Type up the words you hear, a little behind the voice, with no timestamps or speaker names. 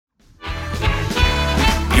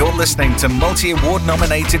You're listening to multi-award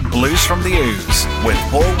nominated Blues from the Ouse with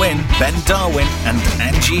Paul Winn, Ben Darwin and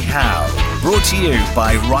Angie Howe. Brought to you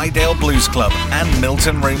by Rydale Blues Club and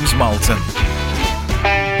Milton Rooms Malton.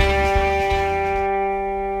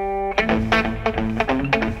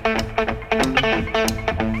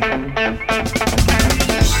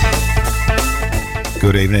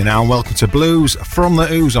 Good evening and welcome to Blues from the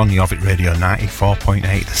Ouse on Jorvik Radio 94.8,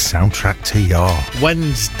 the soundtrack to your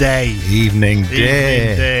Wednesday evening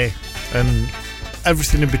day. And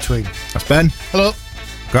everything in between. That's Ben. Hello.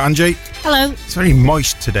 Got Angie. Hello. It's very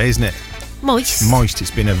moist today, isn't it? Moist.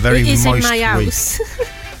 It's been a very it is moist in my week. house.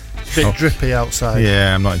 It's a bit drippy outside.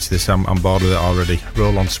 Yeah, I'm not into this. I'm bored with it already.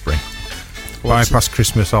 Roll on spring. Bypass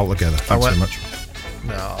Christmas altogether. Thanks very much.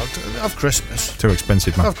 No, have Christmas. Too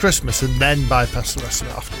expensive, man. Have Christmas and then bypass the rest of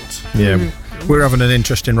it afterwards. Yeah, we're having an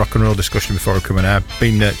interesting rock and roll discussion before we come in. I've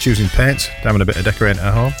been choosing paints, having a bit of decorating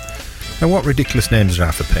at home. And what ridiculous names there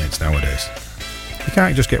are for paints nowadays. You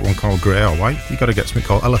can't just get one called grey or white. You've got to get something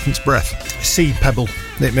called elephant's breath. Sea pebble.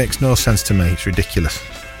 It makes no sense to me. It's ridiculous.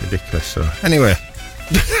 So, anyway,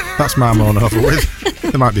 that's my moan over with.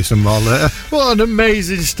 There might be some more later. What an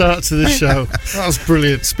amazing start to the show. That was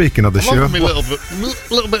brilliant. Speaking of the show, A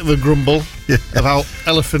little bit of a grumble about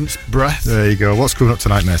elephant's breath. There you go. What's coming up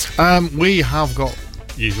tonight, mate? We have got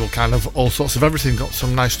usual kind of all sorts of everything. Got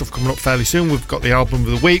some nice stuff coming up fairly soon. We've got the album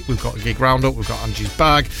of the week, we've got a gig roundup, we've got Angie's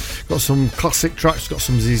bag, got some classic tracks, got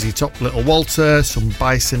some ZZ Top, Little Walter, some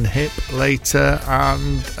Bison Hip later,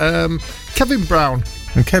 and Kevin Brown.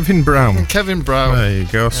 And Kevin Brown. There you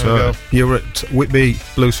go. So you were at Whitby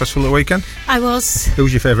Blues Festival at the weekend? I was.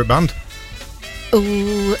 Who's your favourite band?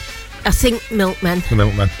 Oh, I think Milkmen. The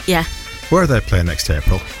Milkmen. Yeah. Where are they playing next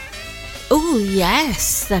April? Oh,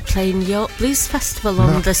 yes. They're playing York Blues Festival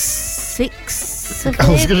on the 6th of April.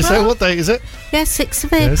 I was going to say, what date is it? Yeah, 6th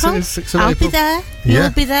of April. Yes, it is 6th of I'll April. be there. Yeah.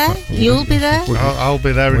 You'll be there. You'll be there. I'll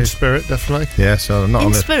be there in spirit, definitely. Yeah, so not In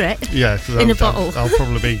on spirit? Yeah. In a bottle. I'll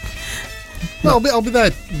probably be... No, I'll be there.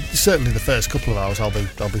 Certainly the first couple of hours I'll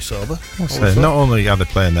be sober. Not only are they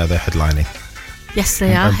playing there, they're headlining. Yes,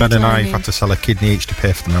 they are. And Ben and I have had to sell a kidney each to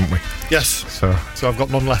pay for them, haven't we? Yes. So I've got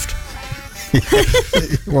none left.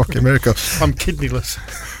 Walking miracle. I'm kidneyless.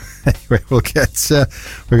 Anyway, we'll get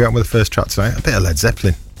on with the first track tonight. A bit of Led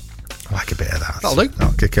Zeppelin. I like a bit of that. That'll do.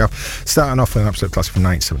 I'll kick it off. Starting off with an absolute classic from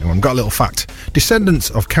 1971. Got a little fact. Descendants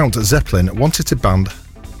of Count Zeppelin wanted to ban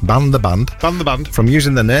the band from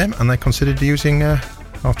using the name, and they considered using or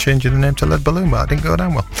changing the name to Lead Balloon, but that didn't go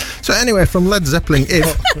down well. So anyway, from Led Zeppelin, How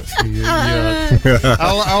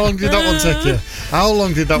long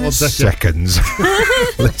did that one take you? Seconds.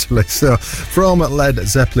 Literally. So from Led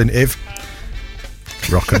Zeppelin, if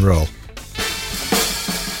rock and roll.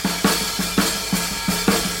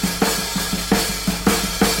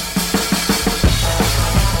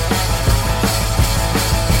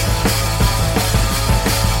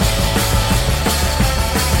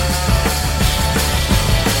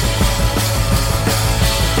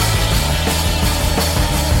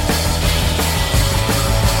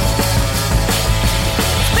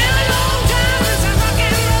 Been a long time since I rock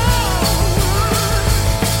and roll.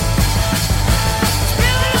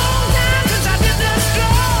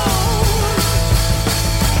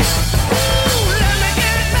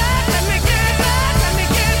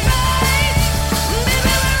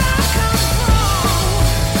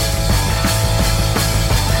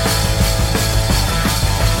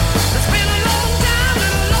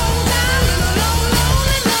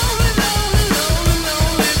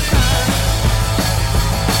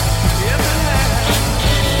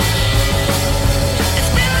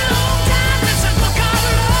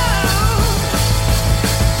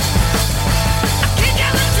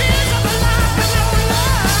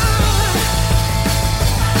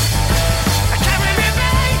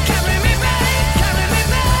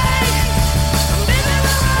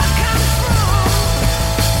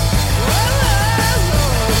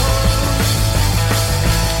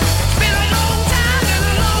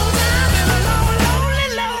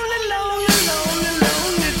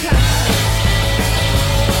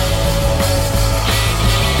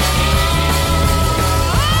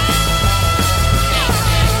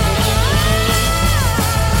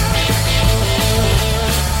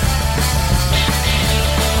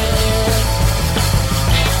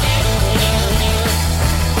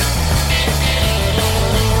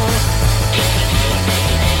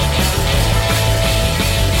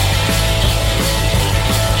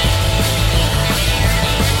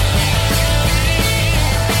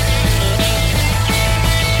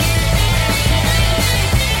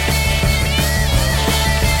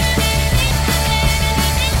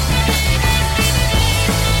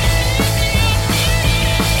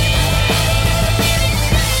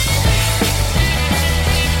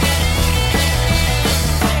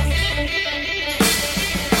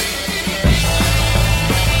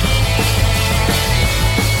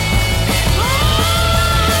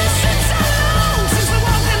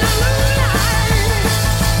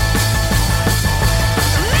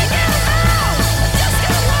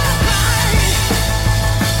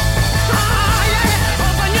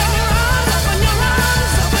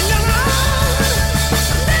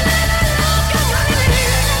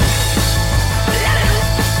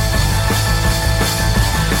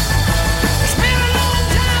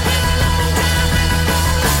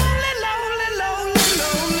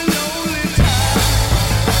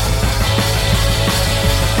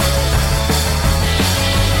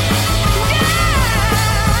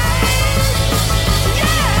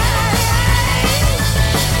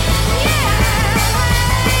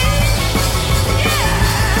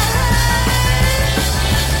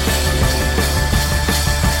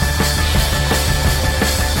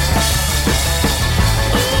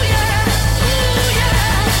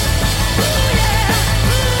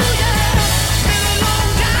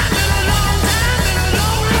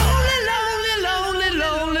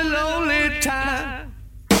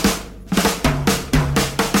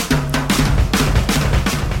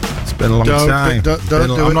 been a long time. Don't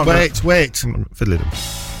do it. Wait. Fiddly-dum.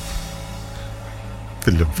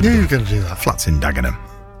 Yeah, you're going to do that. Flats in Dagenham.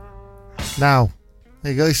 Now,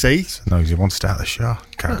 there you go, you see. No, you want to start the show.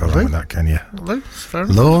 Can't go wrong with that, can you?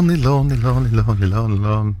 Lonely.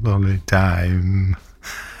 Lonely time.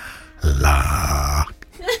 La.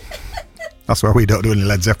 That's why we don't do any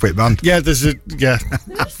Led Zeppelin band. Yeah, there's a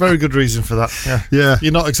very good reason for that. Yeah.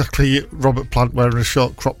 You're not exactly Robert Plant wearing a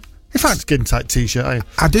short crop, skin tight t-shirt, are you?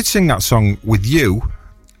 I did sing that song with you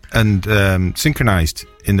and synchronised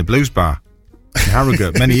in the blues bar in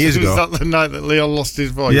Harrogate many years ago. Was that the night that Leon lost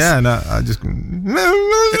his voice? Yeah, and I just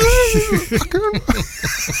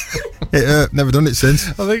never done it since.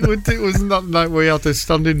 I think it was that night where he had a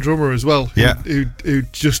standing drummer as well. Yeah, who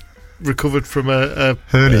just recovered from a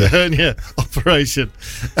hernia operation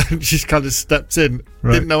and just kind of stepped in,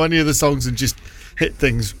 didn't know any of the songs and just hit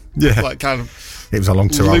things. Like kind of. It was a long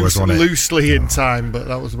 2 hours, wasn't it? Loosely in time, but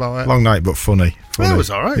that was about it. Long night, but funny. Well, it was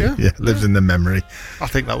all right, yeah. Yeah, lives in the memory. I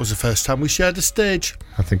think that was the first time we shared a stage.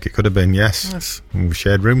 I think it could have been, yes. And we've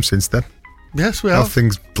shared rooms since then. Yes, we How have.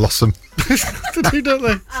 things blossom. They do, don't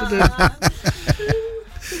they?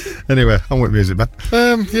 Anyway, on with music, man.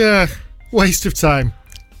 Yeah. Waste of time.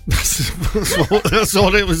 That's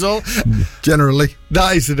what it was all. Generally.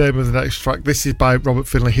 That is the name of the next track. This is by Robert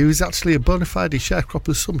Finlay, who is actually a bona fide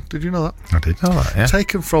sharecropper's son. Did you know that? I did know that, yeah.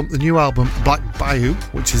 Taken from the new album Black Bayou,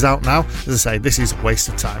 which is out now. As I say, this is Waste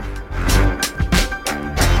of Time.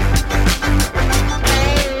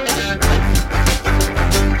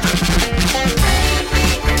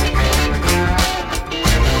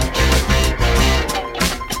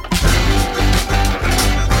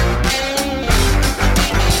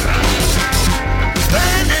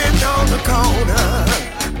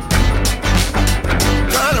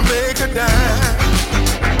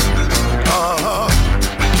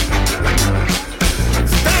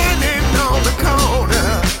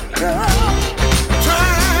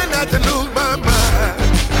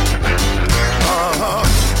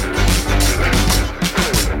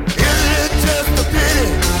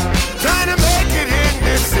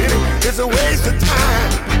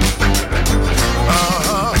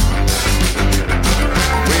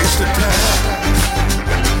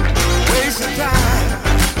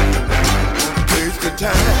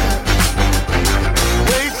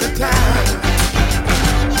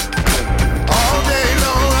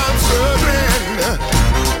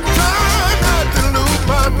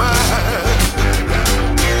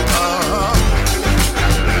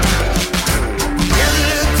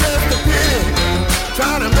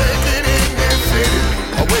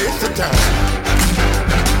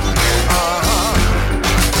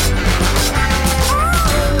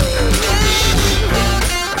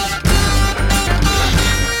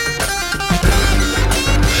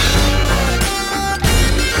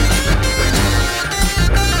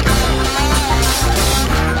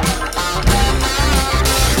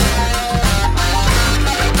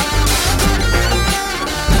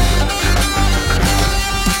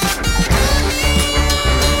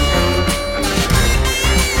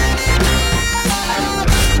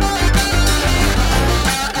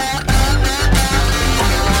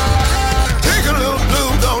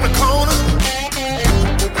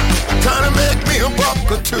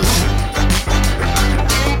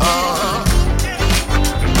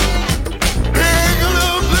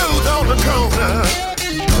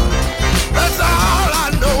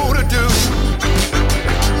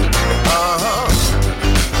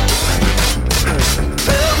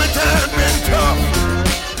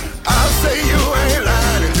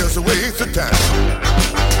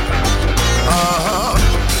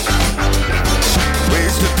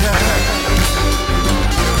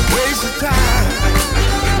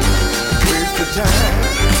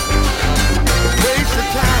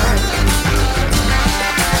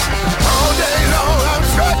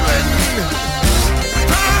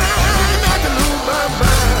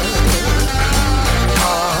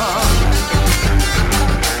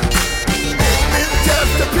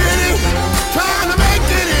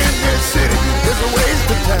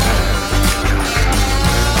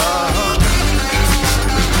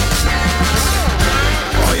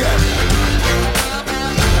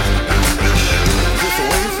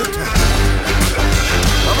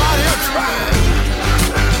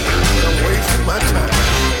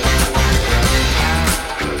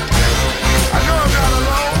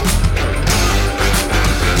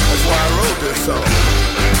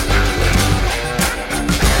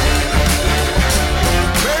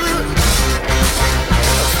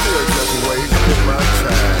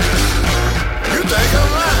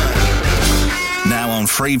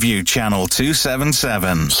 Freeview Channel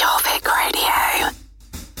 277. Jorvik Radio.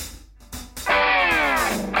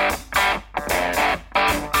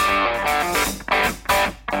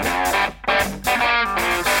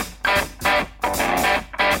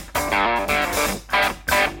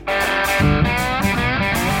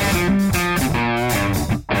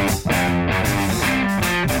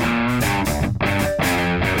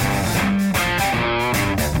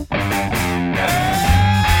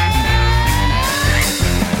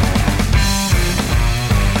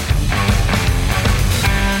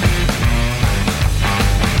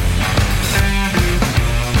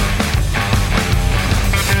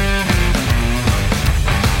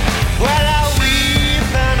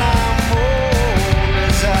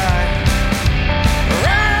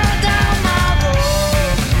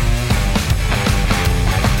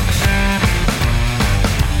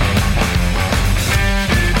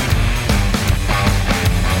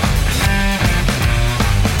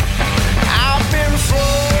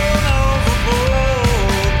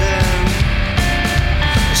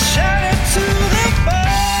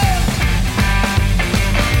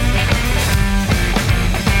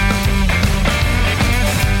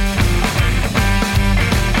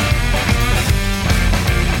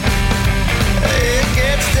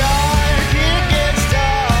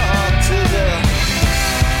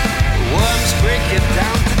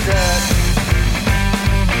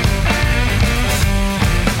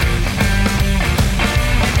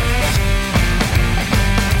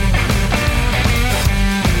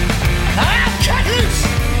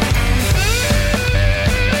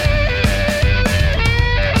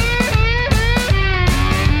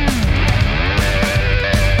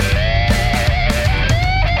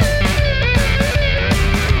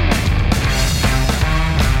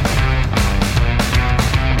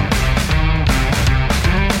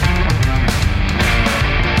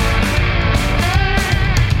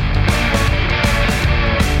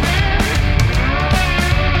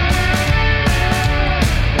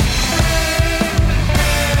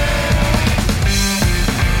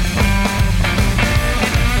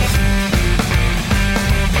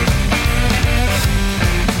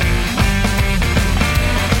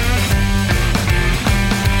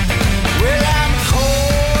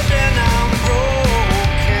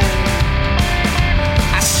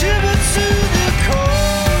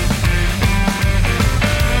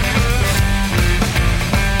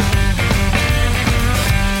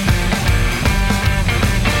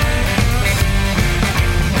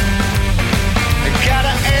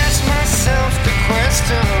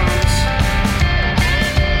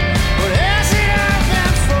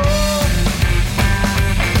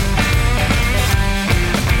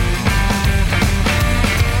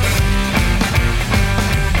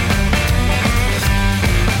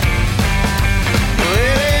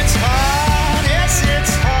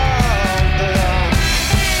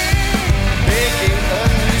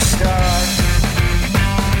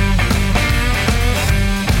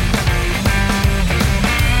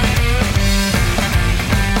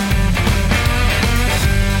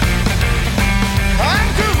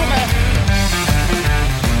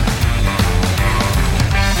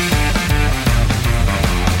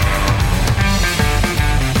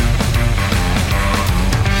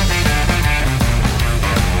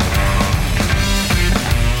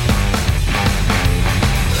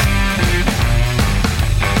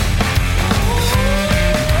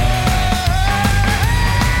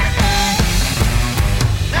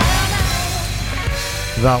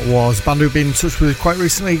 That was a band who've been in touch with quite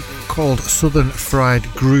recently called Southern Fried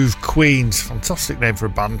Groove Queens. Fantastic name for a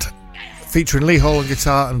band. Featuring Lee Hall on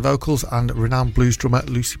guitar and vocals and renowned blues drummer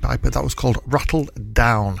Lucy Piper. That was called Rattled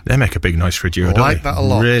Down. They make a big noise for a duo, don't they? Like that a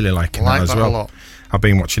lot. Really liking that as well. A lot. I've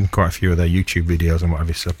been watching quite a few of their YouTube videos and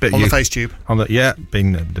whatever. So a bit on the FaceTube.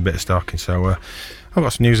 Been a bit of stalking. So I've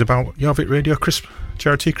got some news about Jorvik Radio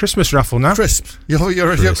charity Christmas raffle now. Crisp.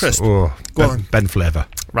 You're crisp. Oh, Go on. Ben flavour.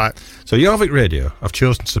 Right. So Jorvik Radio have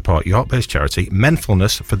chosen to support York-based charity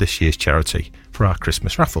Menfulness for this year's charity for our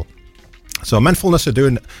Christmas raffle. So Menfulness are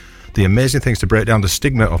doing the amazing things to break down the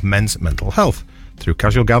stigma of men's mental health through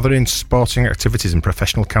casual gatherings, sporting activities and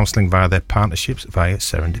professional counselling via their partnerships via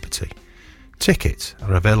Serendipity. Tickets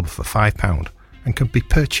are available for £5 and can be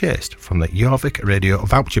purchased from the Jorvik Radio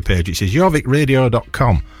voucher page. It says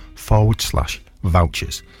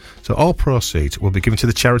jorvikradio.com/vouchers. So all proceeds will be given to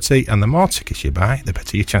the charity, and the more tickets you buy, the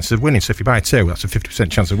better your chances of winning. So if you buy two, that's a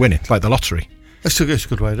 50% chance of winning. It's like the lottery. It's a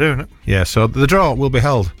good way of doing it. Yeah, so the draw will be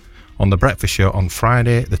held on the breakfast show on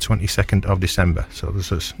Friday the 22nd of December. So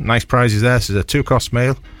there's nice prizes there. There's a 2-course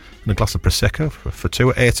meal and a glass of Prosecco for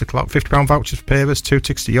 2 at 8 o'clock, £50 vouchers for pavers, 2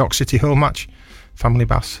 tickets to York City home match, family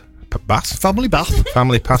bath, family pass,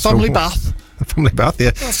 family bath,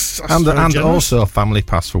 yeah, that's and also family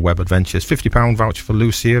pass for Web Adventures, £50 voucher for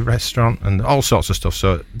Lucia restaurant, and all sorts of stuff.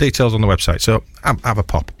 So details on the website. So have a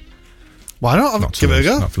pop. Why not? Give it a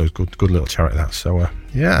go. Not for good little charity that. So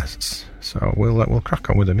yes. So we'll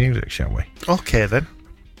crack on with the music, shall we? Okay then.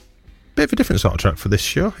 Bit of a different sort of track for this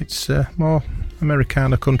show. It's more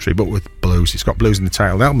Americana country, but with blues. It's got blues in the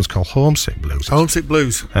title. The album's called Homesick Blues. Homesick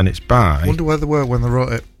Blues. And it's by... I wonder where they were when they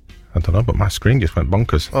wrote it. I don't know, but my screen just went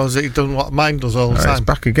bonkers. Oh, has it done what mine does all the time? It's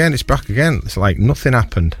back again. It's like nothing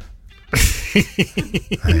happened.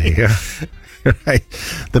 There you go. Right.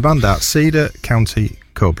 The band are Cedar County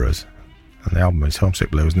Cobras, and the album is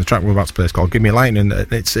Homesick Blues, and the track we're about to play is called Give Me Lightning.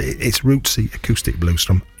 It's rootsy acoustic blues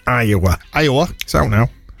from Iowa. It's out now.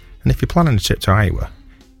 And if you're planning a trip to Iowa,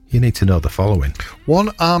 you need to know the following.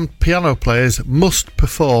 One-armed piano players must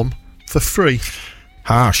perform for free.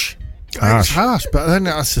 Harsh. It's harsh, but then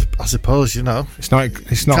I suppose, you know, it's not.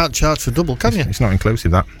 You can't charge for double, can you? It's not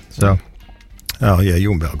inclusive, that. So, oh yeah, you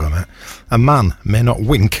won't be able to go there. A man may not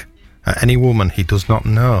wink at any woman he does not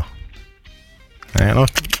know. Fair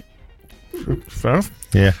enough.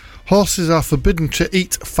 Yeah. Horses are forbidden to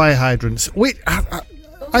eat fire hydrants. Wait,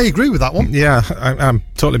 I agree with that one. Yeah, I'm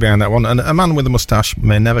totally behind that one. And a man with a moustache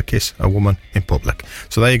may never kiss a woman in public.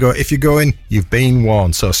 So there you go. If you're going, you've been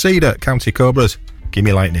warned. So Cedar County Cobras, Give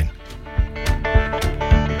Me Lightning.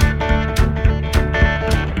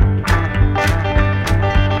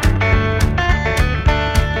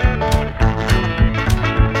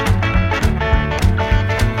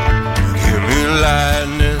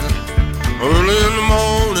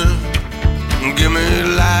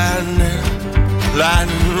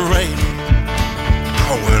 Lightning rain. I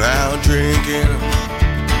went out drinking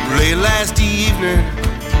late last evening.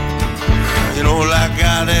 You know, like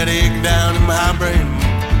got that ache down in my brain.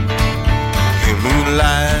 Give me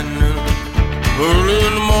lightning early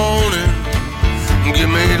in the morning.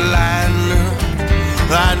 Give me lightning,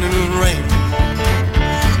 lightning rain.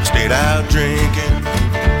 Stayed out drinking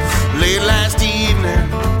late last evening.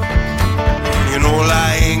 You know,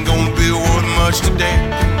 I ain't gonna be worth much today.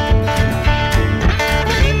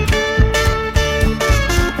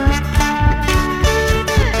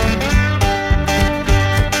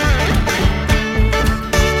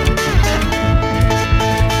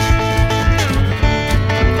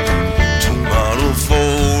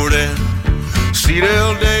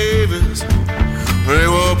 Cedar Davis, they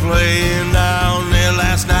were playing down there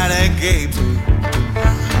last night at Gabe's.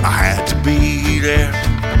 I had to be there,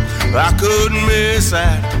 I couldn't miss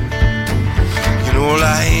that. You know,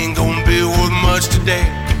 I ain't gonna be worth much today.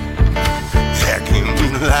 Yeah, give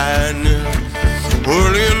me lightning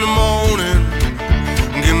early in the morning.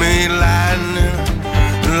 Give me lightning,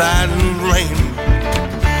 lightning rain.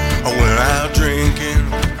 I went out drinking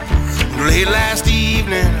late last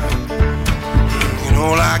evening.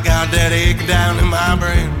 All I got that ache down in my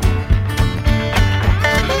brain.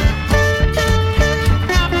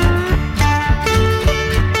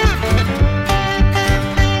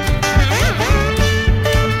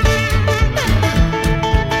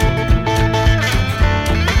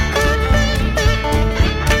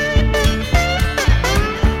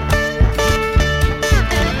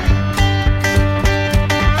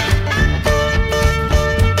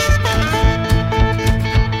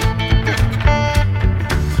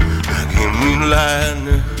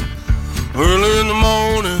 Lightning early in the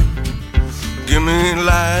morning. Give me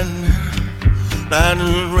lightning,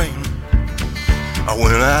 lightning rain. I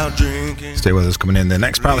went out drinking. Stay with us. Coming in the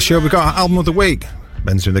next part of the show, we've got our album of the week.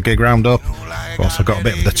 Ben's doing the gig roundup. We've also got a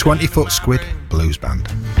bit of the 20-Foot Squid Blues Band.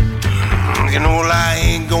 You know, I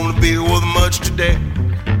ain't gonna be worth much today.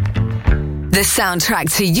 The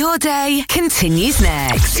soundtrack to your day continues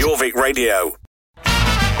next. Jorvik Radio.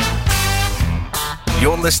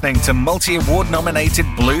 You're listening to multi-award nominated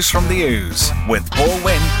Blues from the Ouse with Paul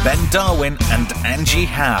Winn, Ben Darwin and Angie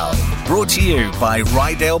Howe. Brought to you by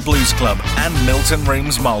Rydale Blues Club and Milton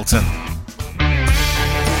Rooms Malton.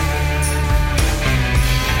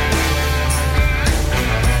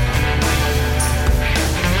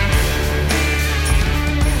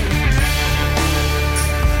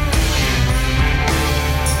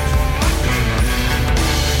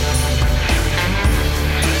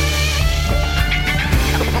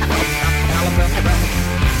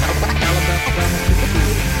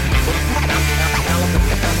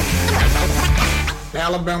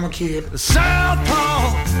 Alabama kid.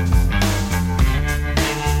 Southpaw,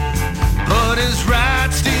 but his right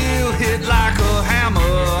still hit like a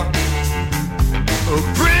hammer. A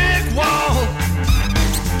brick wall,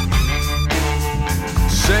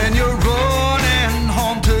 send you running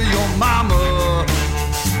home to your mama.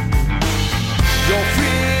 Your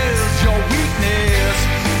fears, your weakness,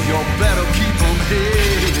 you better keep them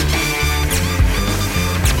hid.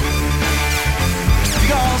 You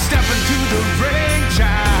gonna step into the ring,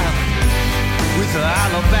 child, with the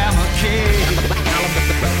Alabama kid.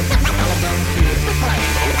 Alabama kid.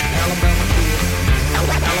 Alabama kid.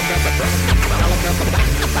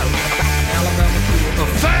 Alabama kid. A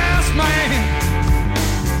fast man,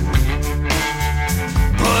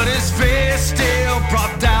 but his face still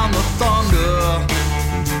brought down the thunder.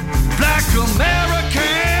 Black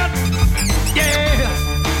American, yeah,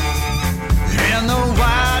 and the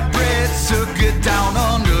white bread took it down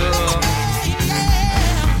under.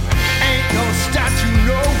 Ain't no statue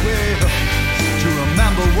nowhere to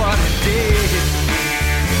remember what it did.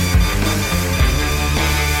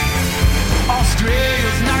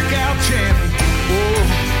 Australia's knockout champion, oh,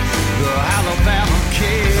 the Alabama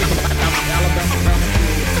kid. Alabama kid.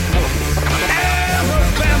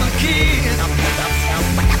 Alabama kid.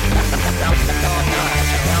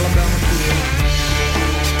 Alabama kid.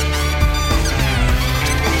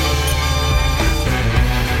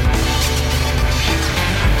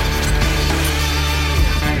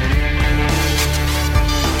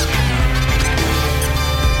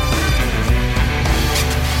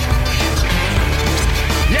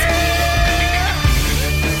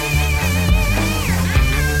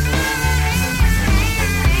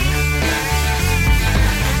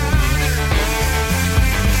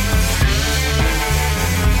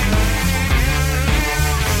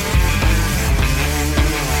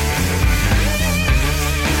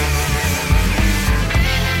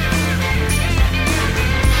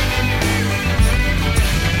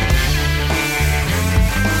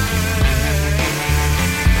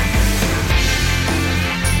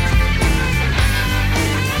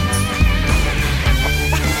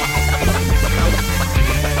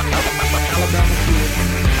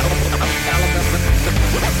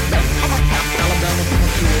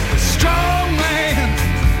 Strong man,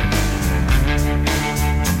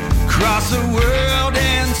 cross the world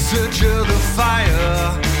in search of the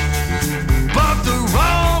fire, but the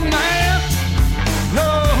wrong man,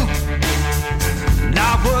 no,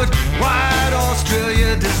 not what white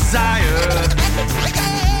Australia desired.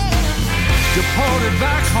 Deported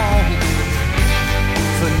back home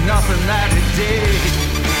for nothing that he did.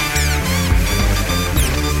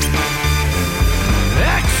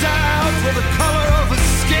 Exiled for the color of his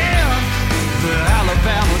skin, the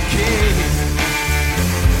Alabama kid.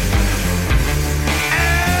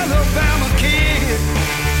 Alabama kid.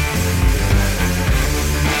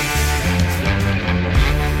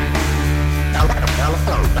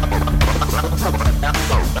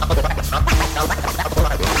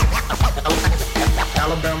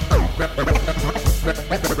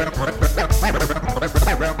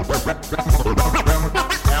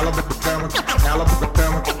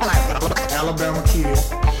 Alabama kid.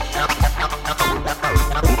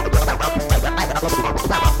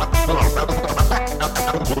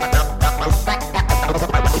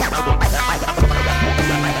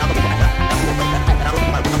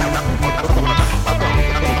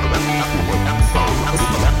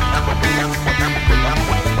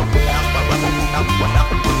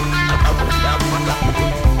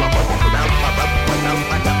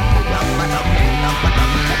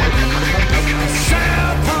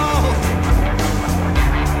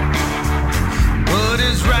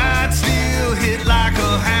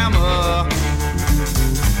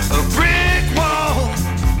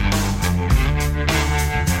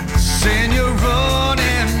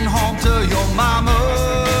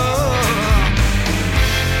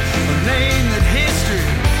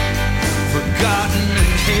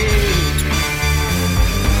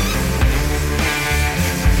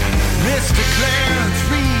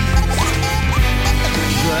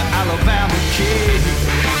 Alabama kid.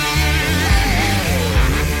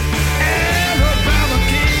 Alabama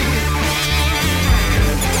kid.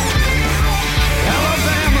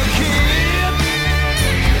 Alabama kid.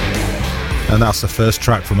 And that's the first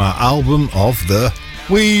track from our album of the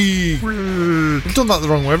We've done that the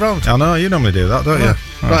wrong way around. I know, you normally do that, don't you?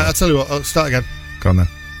 Right, I'll tell you what, I'll start again. Go on then.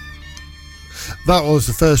 That was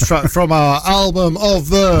the first track from our album of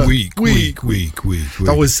the Week.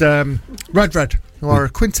 That was Red Red, who are a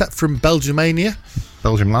quintet from Belgiumania.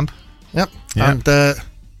 Belgium land. Yep. Yeah.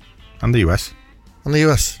 And the US. the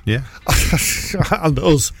US. Yeah. And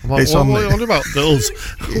us. What are you about? The us.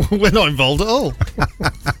 We're not involved at all.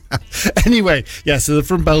 Anyway, yeah, so they're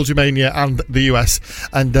from Belgiumania and the US,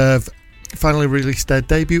 and finally released their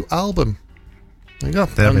debut album. There you go.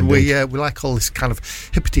 And we like all this kind of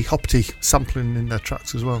hippity-hoppity sampling in their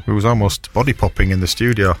tracks as well. It was almost body popping in the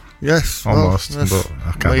studio. Yes. Almost, well, yes. but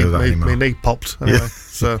I can't do that anymore. My knee popped. Anyway, Yeah.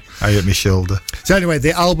 So I hit my shoulder. So anyway,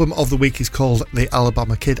 the album of the week is called The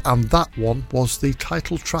Alabama Kid, and that one was the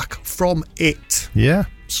title track from it. Yeah.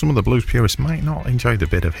 Some of the blues purists might not enjoy the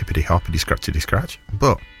bit of hippity-hoppity, scratchity-scratch,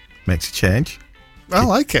 but makes a change. I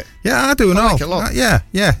like it. Yeah, I do and I all. like it a lot.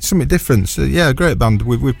 Yeah, something different. So, yeah, great band.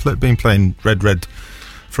 We've been playing Red Red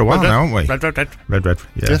for a while now, haven't we? Red.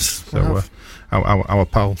 Yeah. Yes. So our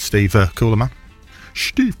pal Steve Coolerman.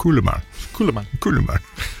 Steve Coolerman.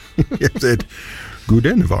 He said, "Good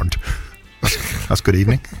evening." That's good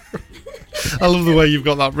evening. I love the way you've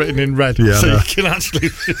got that written in red, Yeah, so I know. you can actually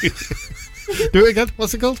do it again.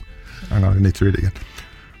 What's it called? Hang on, I need to read it again.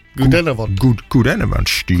 Good evening. Good evening,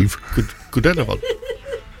 Steve. Good evening.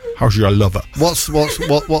 How's your lover? What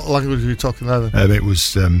language are you talking there then? It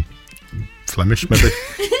was Flemish, maybe.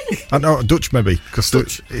 I know, Dutch, maybe, because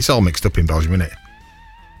it's all mixed up in Belgium, isn't it?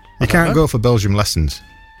 You can't go for Belgium lessons.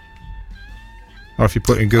 Or if you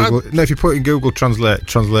put in Google,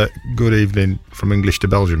 Translate good evening from English to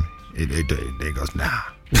Belgium, it goes nah.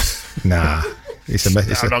 I'm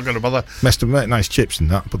not going to bother. Messed up, nice chips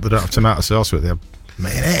and that, but they don't have tomato sauce with it. They have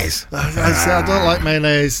mayonnaise. I don't like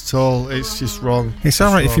mayonnaise at all. It's just wrong. It's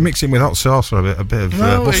all right if you mix it with hot sauce or a bit of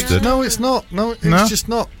mustard. It's not. No, it's just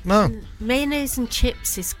not. No. Mayonnaise and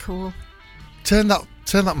chips is cool. Turn that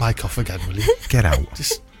mic off again, will you? Get out.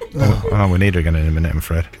 Just no. Oh, we need her again in a minute, I'm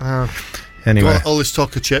afraid. Anyway. All this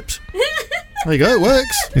talk of chips. There you go, it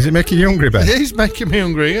works. Is it making you hungry, Ben? It is making me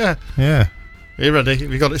hungry, yeah. Yeah. Are you ready?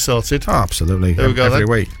 Have you got it sorted? Oh, absolutely. There we go, every then.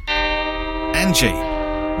 week. Angie,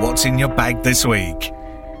 what's in your bag this week?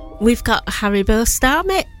 We've got a Haribo Star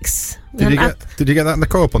Mix. Did you get that in the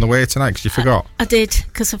co-op on the way here tonight because you forgot? I did,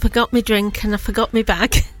 because I forgot my drink and I forgot my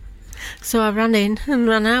bag. So I ran in and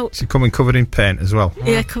ran out. Is it coming covered in paint as well?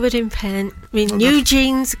 Yeah, covered in paint. My new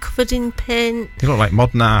jeans are covered in paint. You look like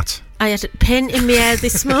modern art. I had paint in my hair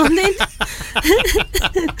this morning.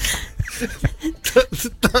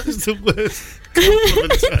 That's the worst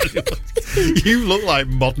compliment. You look like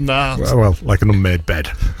modern art. Well, like an unmade bed.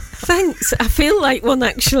 Thanks. I feel like one,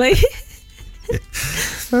 actually.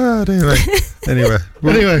 Anyway,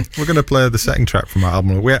 we're going to play the second track from our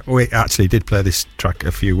album. We actually did play this track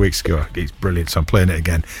a few weeks ago. It's brilliant, so I'm playing it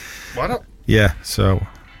again. Why not? Yeah, so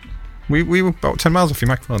we were about 10 miles off your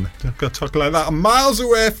microphone. Don't go talk like that. I'm miles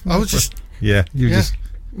away from I was just just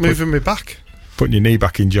moving me back. Putting your knee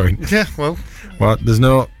back in joint. Yeah, well, there's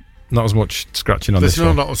not as much scratching on this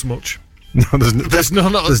one. Not as much. No, there's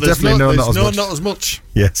definitely not as much.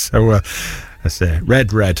 Yes, so I say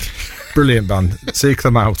Red, brilliant band. Seek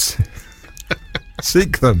them out.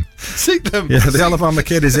 Seek them. Yeah, the Alabama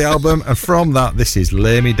Kid is the album, and from that, this is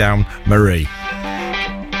Lay Me Down, Marie.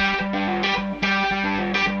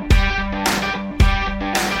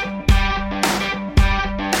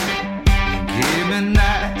 Give me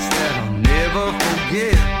nights that I'll never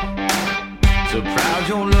forget. So proud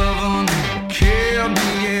your love kill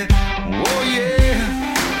me yet. Oh yeah.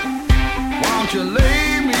 Won't you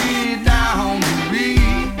lay me down to be?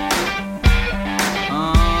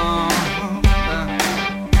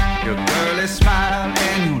 Your girly smile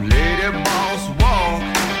and your lady boss walk.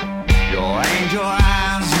 Your angel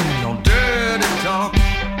eyes and your dirty talk.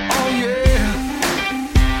 Oh yeah.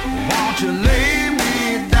 Won't you lay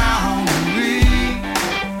me down to be?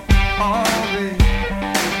 Oh baby.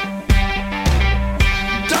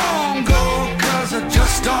 Don't go, 'cause I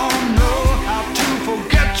just don't know how to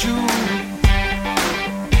forget you.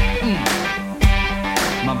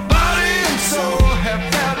 My body and soul have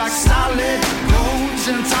felt like solid gold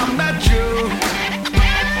since I met you.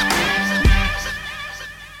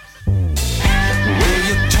 Will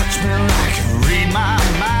you touch me like you read my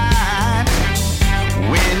mind?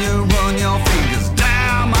 When you run your fingers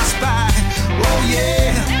down my spine. Oh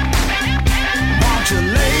yeah. Won't you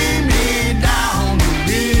lay me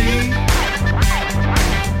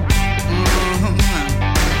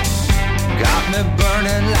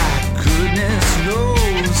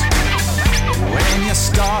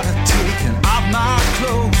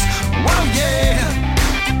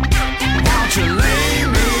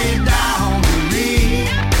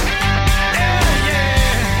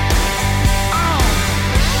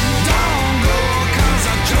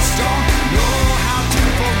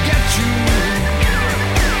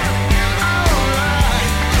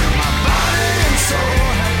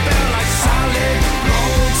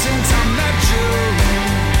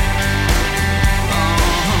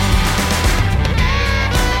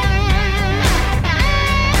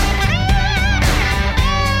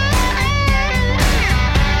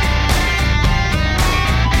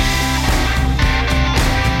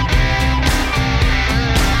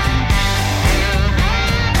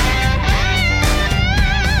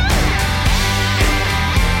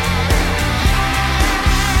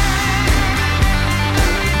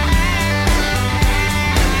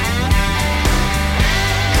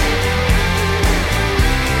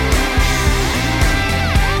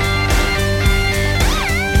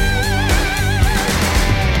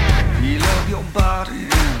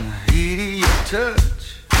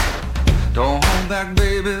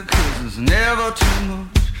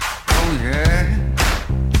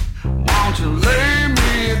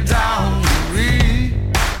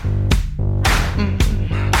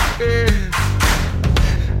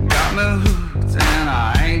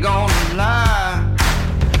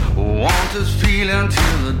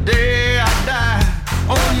day I die.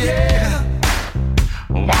 Oh yeah,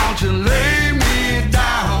 won't you lay me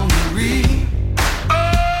down to read? Oh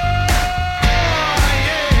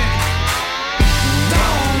yeah,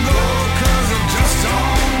 don't go 'cause I just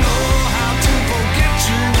don't know how to forget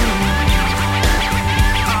you.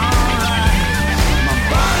 Alright, my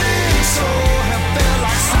body and soul have felt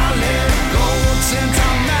like solid gold since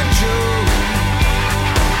I met you.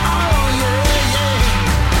 Oh yeah, yeah.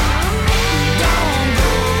 Don't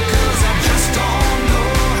go 'cause I just don't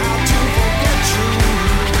know how to forget you.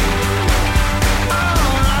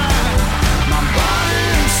 Alright, my body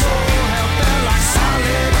and soul have felt like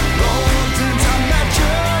solid gold since I met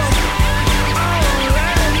you. Oh,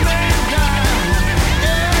 let me down.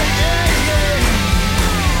 Yeah, yeah, yeah.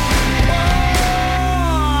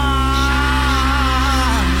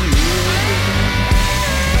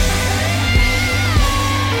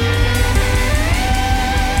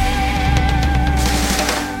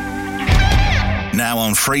 Now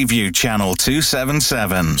on Freeview Channel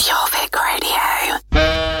 277. Jorvik Radio.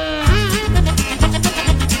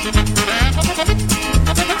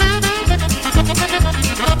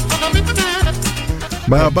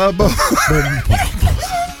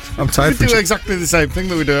 I'm tired We from do exactly the same thing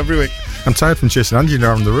that we do every week. I'm tired from chasing Angie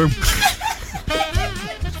around the room.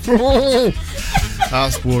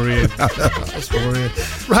 That's worrying. That's worrying.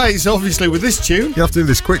 Right, so obviously with this tune, You have to do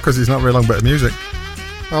this quick because it's not very long bit of music.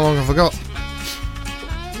 how long have I got?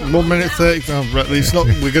 1 minute 30. Oh, right, it's not,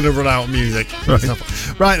 we're going to run out of music.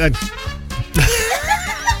 Right then.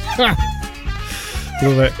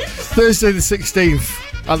 Love it. Thursday the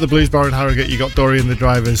 16th at the Blues Bar in Harrogate, you got Dory and the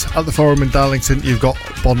Drivers. At the Forum in Darlington, you've got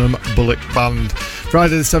Bonham Bullock Band.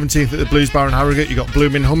 Friday the 17th at the Blues Bar in Harrogate, you got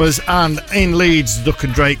Blooming Hummers. And in Leeds, Duck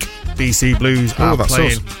and Drake, DC Blues are that's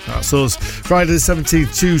playing. us. That's us. Friday the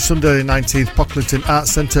 17th to Sunday the 19th, Pocklington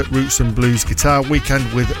Arts Centre, Roots and Blues Guitar Weekend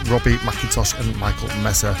with Robbie McIntosh and Michael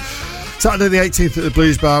Messer. Saturday the 18th at the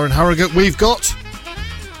Blues Bar in Harrogate, we've got...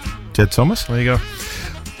 Jed Thomas. There you go.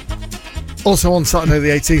 Also on Saturday the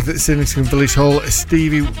 18th at Symington Village Hall,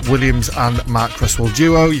 Stevie Williams and Mark Cresswell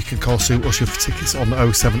duo. You can call Sue Usher for tickets on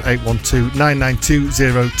 07812 992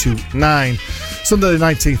 029. Sunday the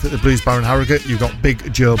 19th at the Blues Bar in Harrogate, you've got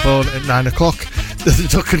Big Joe Bone at 9 o'clock. The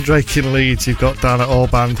Duck and Drake in Leeds, you've got Dan at All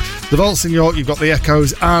Band. The Vaults in York, you've got the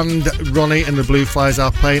Echoes, and Ronnie and the Blue Flies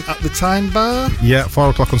are playing at the Time Bar. Yeah, 4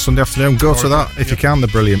 o'clock on Sunday afternoon. Go to that if you can. They're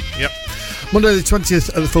brilliant. Yep. Monday the 20th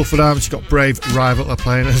at the Fulford Arms, you've got Brave Rival are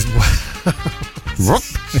playing as well.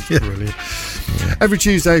 Yeah. Brilliant. Every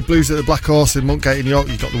Tuesday, Blues at the Black Horse in Monkgate in York,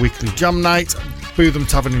 you've got the weekly jam night. Bootham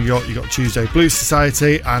Tavern in York, you've got Tuesday Blues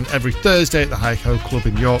Society. And every Thursday at the Highco Club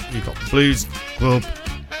in York, you've got the Blues Club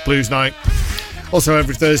Blues Night. Also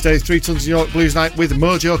every Thursday, 3 Tons in York Blues Night with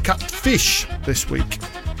Mojo Catfish this week.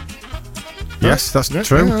 Yes, that's Yeah,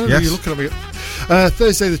 true. yeah, Yes. You're looking at me.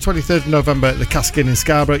 Thursday the 23rd of November at the Caskin in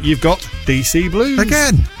Scarborough, you've got DC Blues.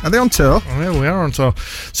 Again, are they on tour? Oh, yeah, we are on tour.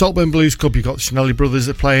 Saltburn Blues Club, you've got the Schnelly Brothers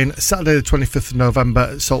are playing. Saturday the 25th of November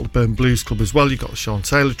at Saltburn Blues Club as well, you've got the Sean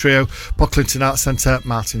Taylor Trio. Pocklington Arts Centre,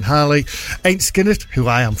 Martin Harley. Ain't Skinnerd, who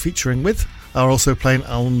I am featuring with, are also playing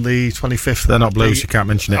on the 25th. They're not blues, you can't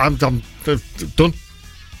mention it. I'm done.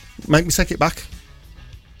 Make me take it back.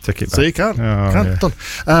 Take it back. So you can. Oh, Can. yeah. Done.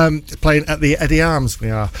 Playing at the Eddie Arms, we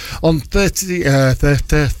are. On Thursday the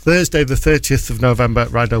 30th of November at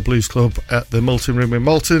Rydell Blues Club at the Moulton Room in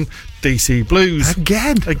Moulton, DC Blues.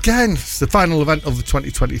 Again. It's the final event of the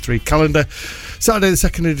 2023 calendar. Saturday the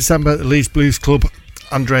 2nd of December at the Leeds Blues Club,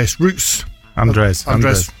 Andres Roots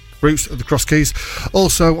Roots at the Cross Keys.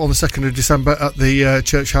 Also on the 2nd of December at the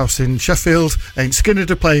Church House in Sheffield, Ain't Skinnerd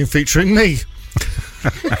are playing featuring me.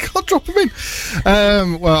 I can't drop them in.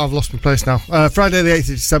 Well, I've lost my place now. Friday the 8th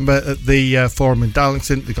of December at the Forum in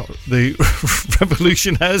Darlington, they got the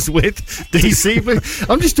Revolutionaires with DC Blue.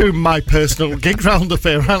 I'm just doing my personal gig round up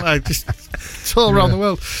here, aren't I? It's all around the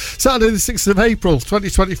world. Saturday the 6th of April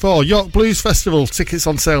 2024, York Blues Festival. Tickets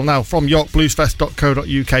on sale now from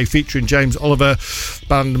yorkbluesfest.co.uk, featuring James Oliver,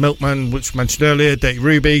 band Milkman, which we mentioned earlier, Date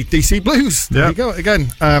Ruby, DC Blues. There you go again.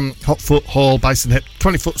 Hotfoot Hall, Bison Hip,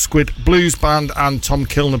 20-Foot Squid Blues Band, and Tom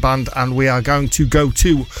Kilner Band, and we are going to go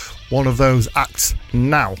to one of those acts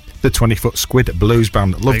now. The 20-Foot Squid Blues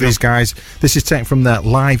Band. Love these guys. This is taken from their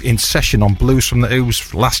live in session on Blues from the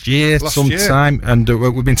Ouse last year sometime, and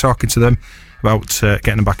we've been talking to them about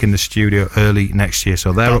getting them back in the studio early next year,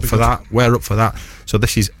 so they're up for that. We're up for that. So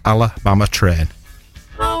this is Alabama Train.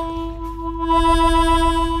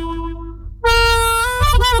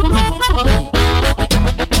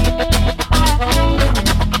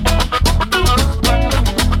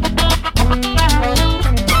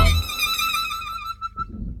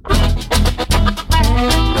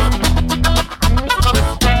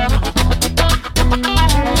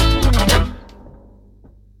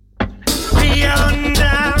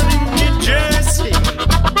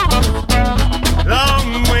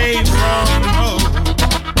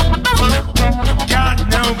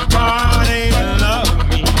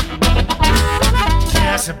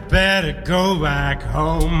 better go back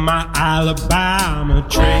home, my Alabama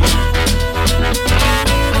train.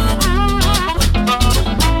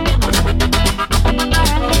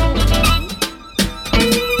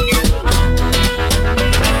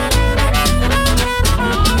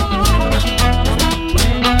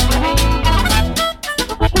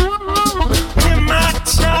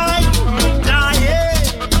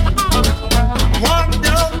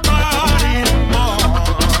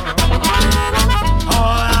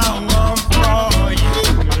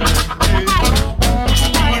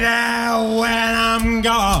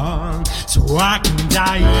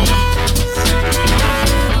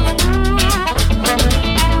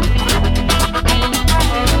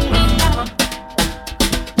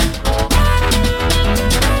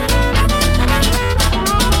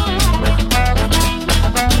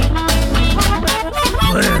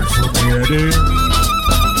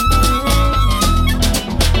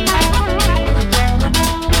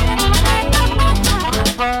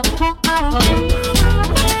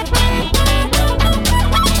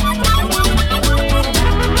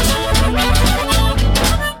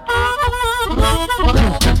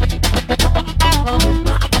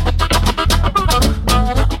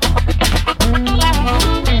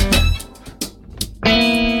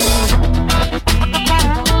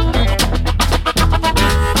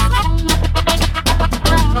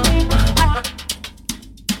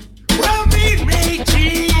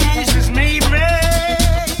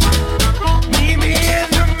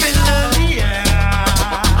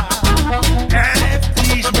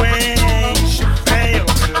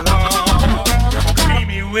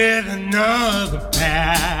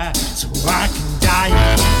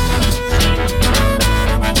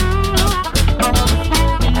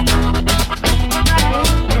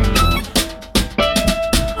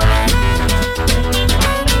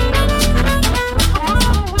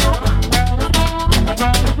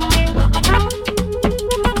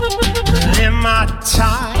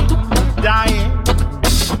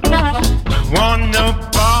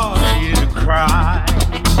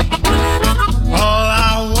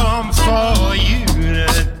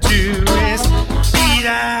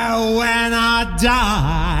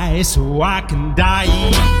 So I can die.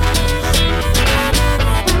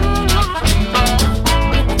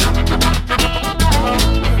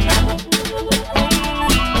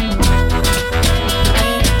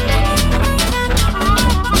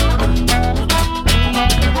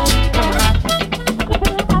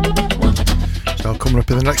 So coming up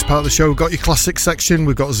in the next part of the show, we've got your classic section.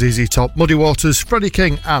 We've got ZZ Top, Muddy Waters, Freddie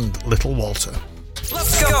King and Little Walter.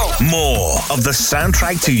 Let's go. More of the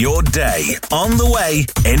soundtrack to your day on the way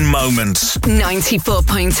in moments.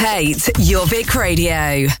 94.8 Jorvik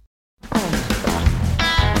Radio.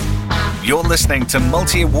 You're listening to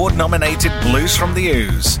multi-award nominated Blues from the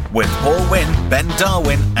Ouse with Paul Winn, Ben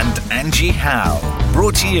Darwin and Angie Howe.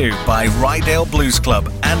 Brought to you by Rydale Blues Club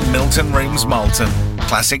and Milton Rooms Malton.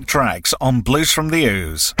 Classic tracks on Blues from the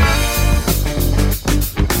Ouse.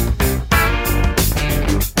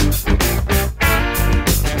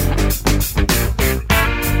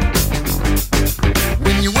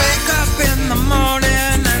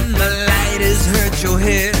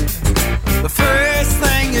 The first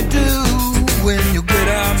thing you do when you get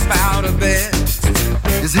up out of bed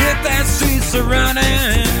is hit that streets a running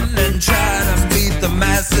and try to beat the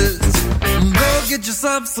masses. Go get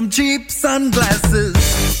yourself some cheap sunglasses.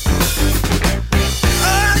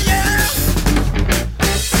 Oh yeah,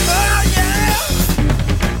 oh yeah,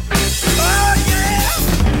 oh yeah.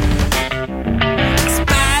 I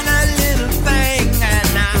spied a little thing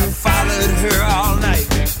and I followed her all night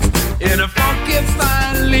in a funky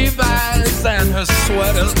fine Levi's and her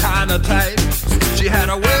sweater's kinda tight. She had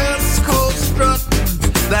a West Coast strut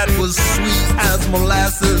that was sweet as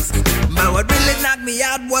molasses. But what really knocked me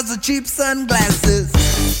out was the cheap sunglasses.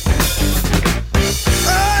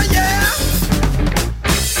 Oh yeah,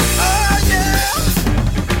 oh yeah,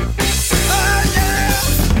 oh yeah.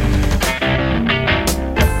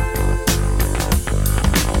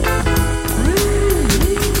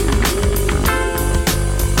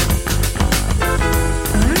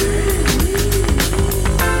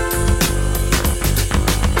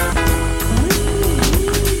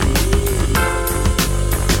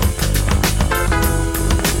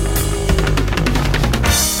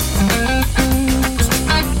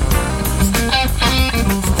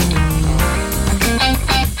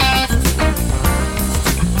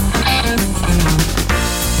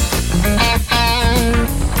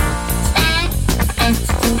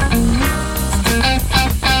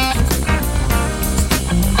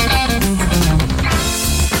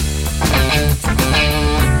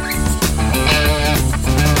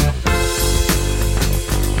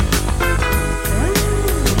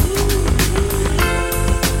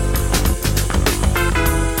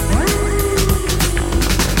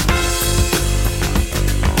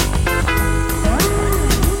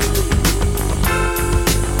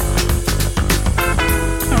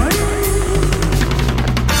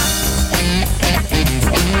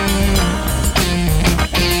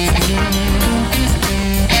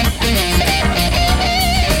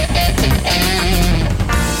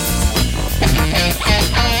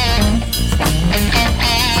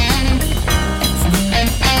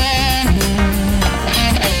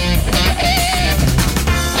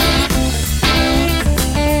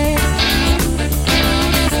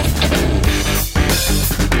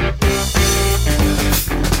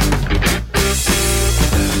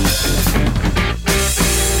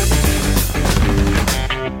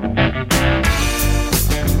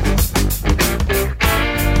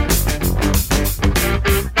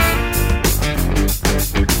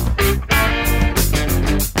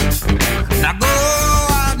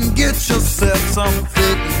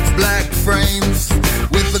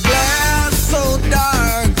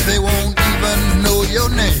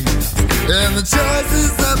 the choice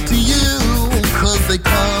is up to you, 'cause they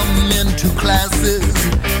come in two classes.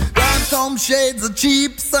 Rhinestone shades of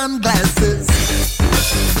cheap sunglasses.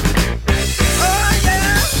 Oh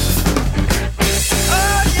yeah.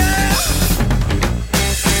 Oh yeah.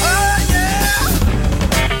 Oh yeah.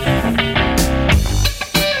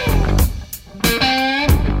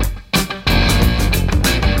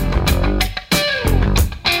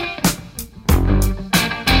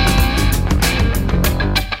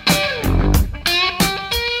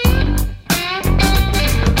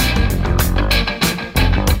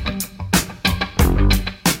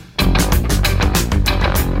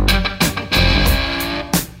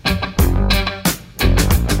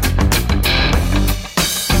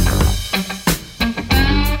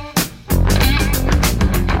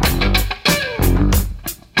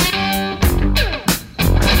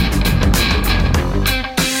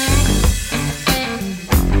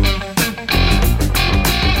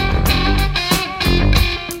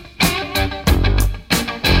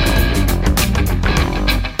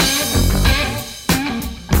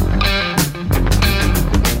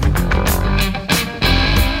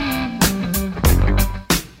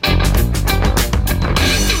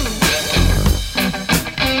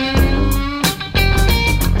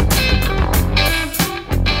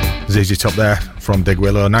 ZZ Top there from Big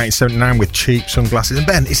Willow, 1979, with cheap sunglasses. And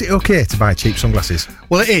Ben, is it okay to buy cheap sunglasses?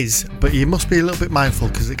 Well, it is, but you must be a little bit mindful,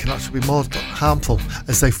 because it can actually be more harmful,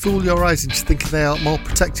 as they fool your eyes into thinking they are more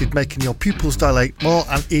protected, making your pupils dilate more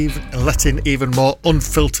and even letting even more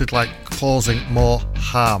unfiltered light, causing more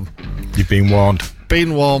harm. You've been warned.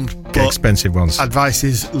 Been warned. Get expensive ones. Advice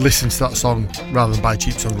is listen to that song rather than buy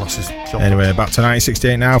cheap sunglasses. Sure. Anyway, back to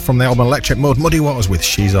 1968 now, from the album Electric Mode, Muddy Waters with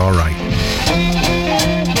She's Alright.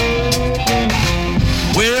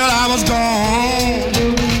 Well, I was gone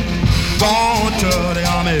to the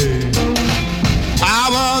army. I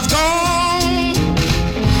was gone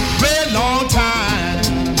very long time.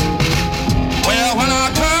 Well, when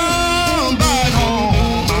I come back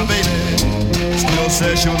home, my baby still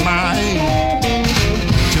says she was mine.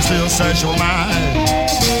 She still says she was mine.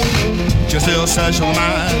 She still says she was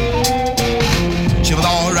mine. She was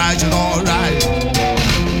all right, she was all right.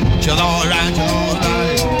 She was all right, she was all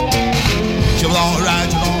right. She was all right,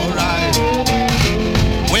 she was all right.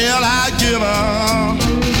 Well, I give her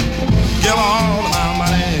all of my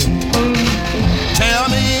money. Tell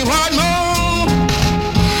me what more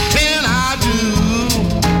can I do?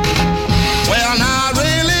 Well, I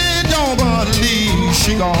really don't believe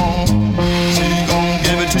she gon'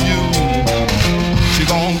 give it to you. She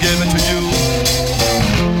gon' give it to you.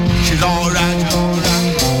 She's all right, she's all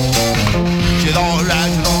right. She's all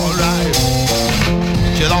right, she's all right.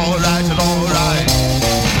 She's all right, she's all right.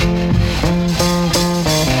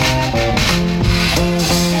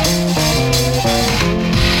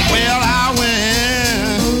 Well, I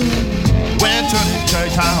went to the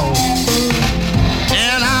church house,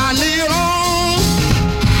 and I kneeled on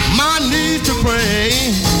my knees to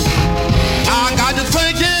pray. I got to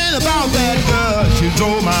thinking about that girl. She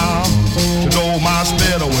drove my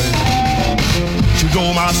spirit away. She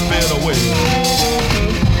drove my spirit away.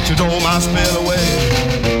 She drove my spirit away.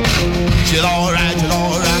 She's all right, she's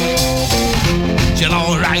all right. She's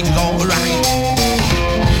all right, she's all right.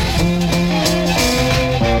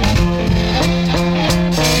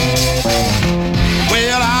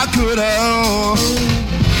 Well, I could have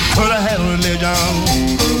had a religion.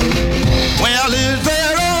 Well, it's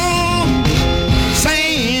very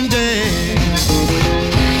same day.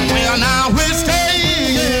 Well, now we're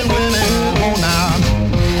staying with it. Oh, now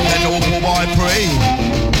let the old poor boy pray.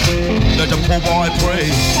 Let the poor boy pray.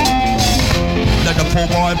 Let the poor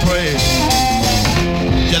boy pray.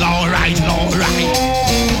 Get all right, get all right.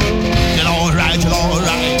 Get all right, get all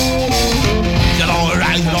right. Get all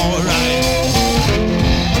right, get all right.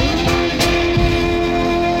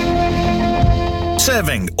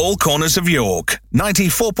 Serving all corners of York.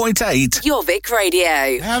 94.8 Jorvik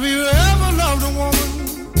Radio. Have you ever loved a woman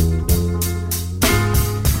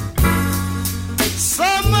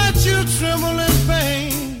so much you tremble in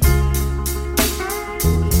pain?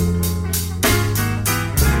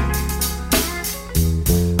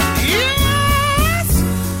 Yes.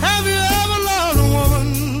 Have you ever loved a woman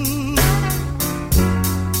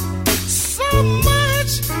so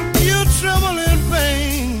much you tremble in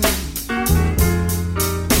pain?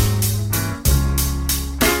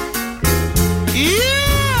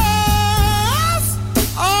 Yes,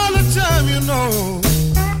 all the time, you know.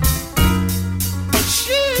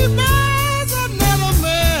 She buys a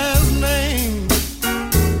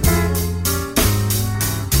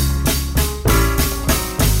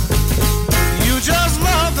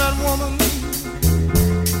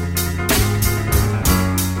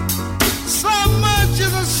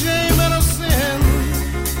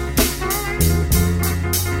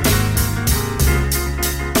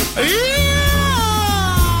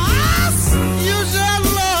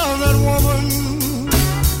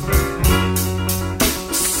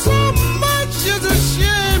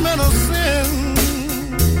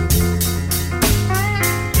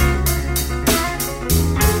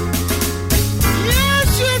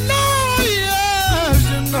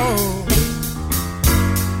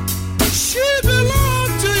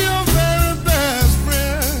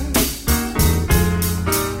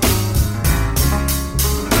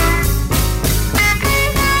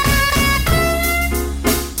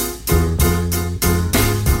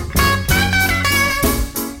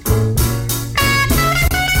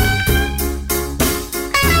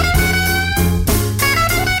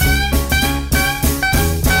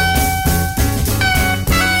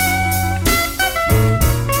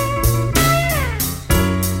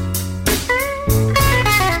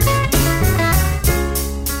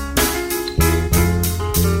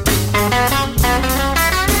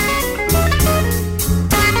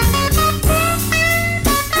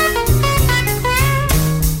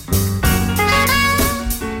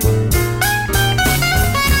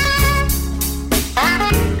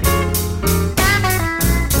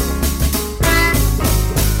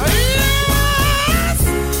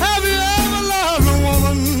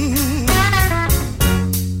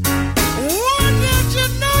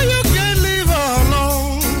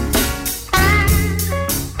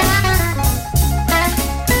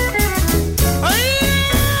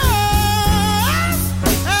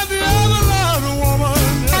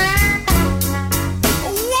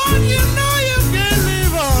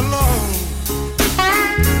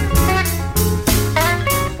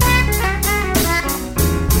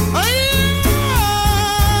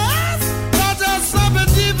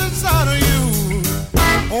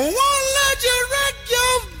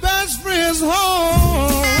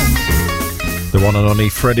only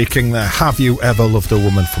Freddie King there. Have you ever loved a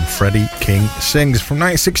woman from Freddie King Sings from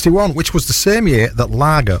 1961, which was the same year that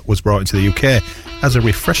lager was brought into the UK as a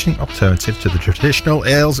refreshing alternative to the traditional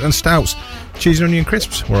ales and stouts. Cheese and onion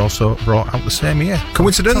crisps were also brought out the same year.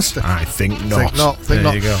 Coincidence? I think not. Think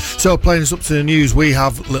not. You go. So, playing us up to the news, we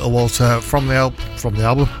have Little Walter from the album from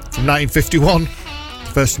 1951,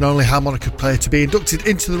 first and only harmonica player to be inducted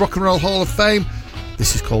into the Rock and Roll Hall of Fame.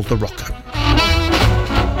 This is called The Rocker.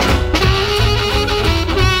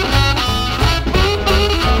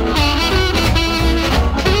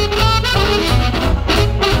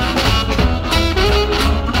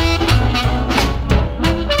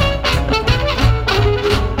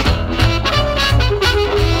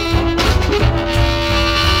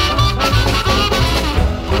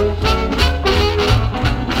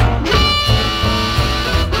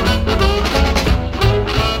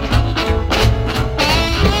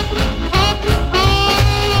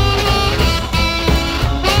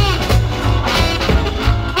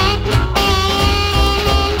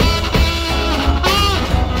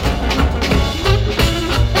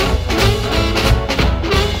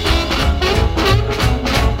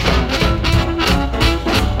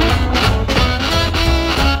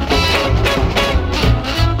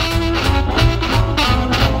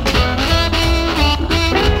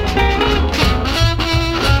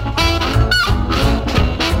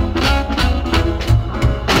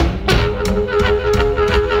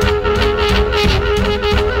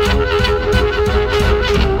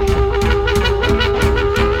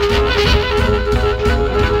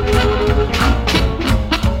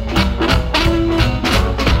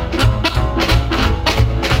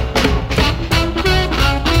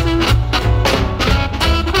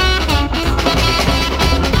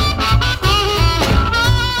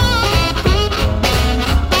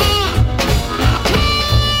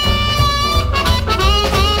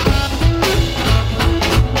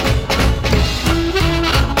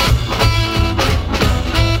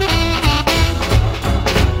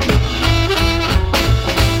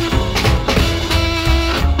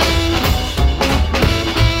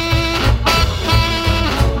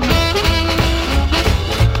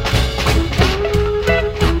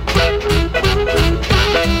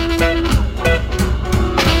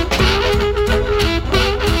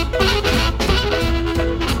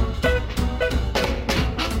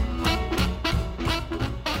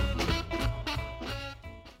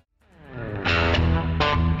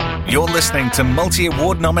 You're listening to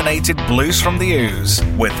multi-award nominated Blues from the Ouse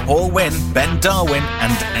with Paul Winn, Ben Darwin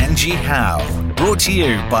and Angie Howe. Brought to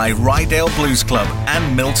you by Rydale Blues Club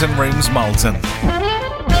and Milton Rooms Malton.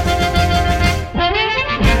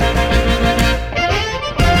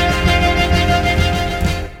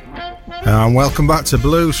 And welcome back to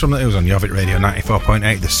Blues from the Ouse on Jorvik Radio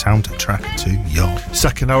 94.8, the soundtrack to your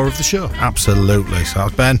second hour of the show. Absolutely. So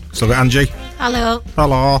that's Ben. So got Angie. Hello.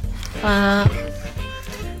 Hello.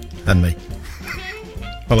 And me.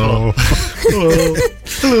 Hello. Hello. Hello.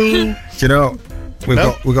 Do you know,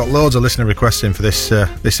 we've got loads of listener requests in for this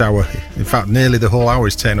hour. In fact, nearly the whole hour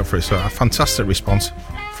is taken up for it. So a fantastic response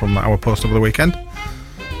from our post over the weekend.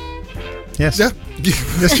 Yes. Yeah.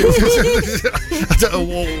 I don't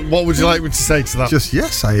know, what would you like me to say to that? Just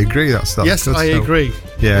yes, I agree. That's yes, I agree.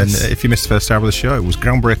 Yeah, yes. And if you missed the first hour of the show, it was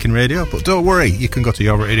groundbreaking radio. But don't worry, you can go to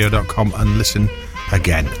jorvikradio.com and listen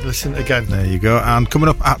again. Listen again. There you go. And coming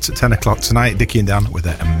up at 10 o'clock tonight, Dickie and Dan with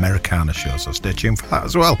their Americana show. So stay tuned for that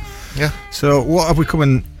as well. Yeah. So what have we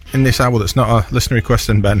coming in this hour that's not a listener request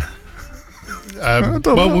then, Ben?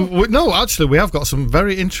 No, actually, we have got some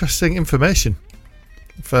very interesting information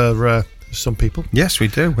for some people. Yes, we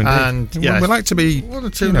do. Indeed. And we like to be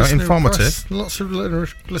informative. Requests, lots of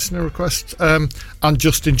listener requests. And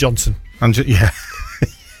Justin Johnson. Yeah.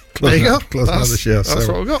 There you go. That's the show. That's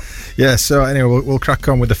what we've got. Yeah, so anyway, we'll crack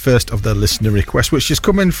on with the first of the listener requests, which is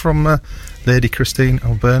coming from Lady Christine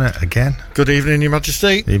O'Byrne again. Good evening, Your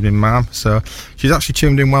Majesty. Evening, ma'am. So she's actually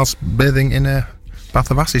tuned in whilst bathing in a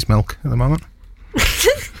bath of ass's milk at the moment.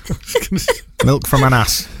 Milk from an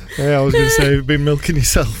ass. Yeah, I was going to say you've been milking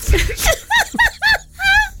yourself.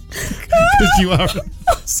 Because you are.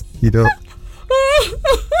 You don't.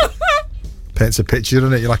 Paints a picture,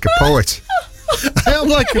 doesn't it? You're like a poet. I am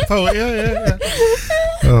like a poet, yeah.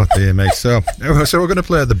 Oh dear me. So we're going to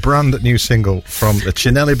play the brand new single from the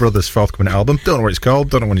Cinelli Brothers' forthcoming album. Don't know what it's called,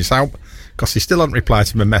 don't know when it's out, because he still hasn't replied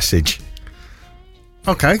to my message.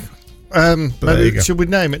 Okay. Maybe should we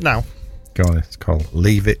name it now? Go on, it's called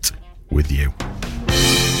Leave It With You.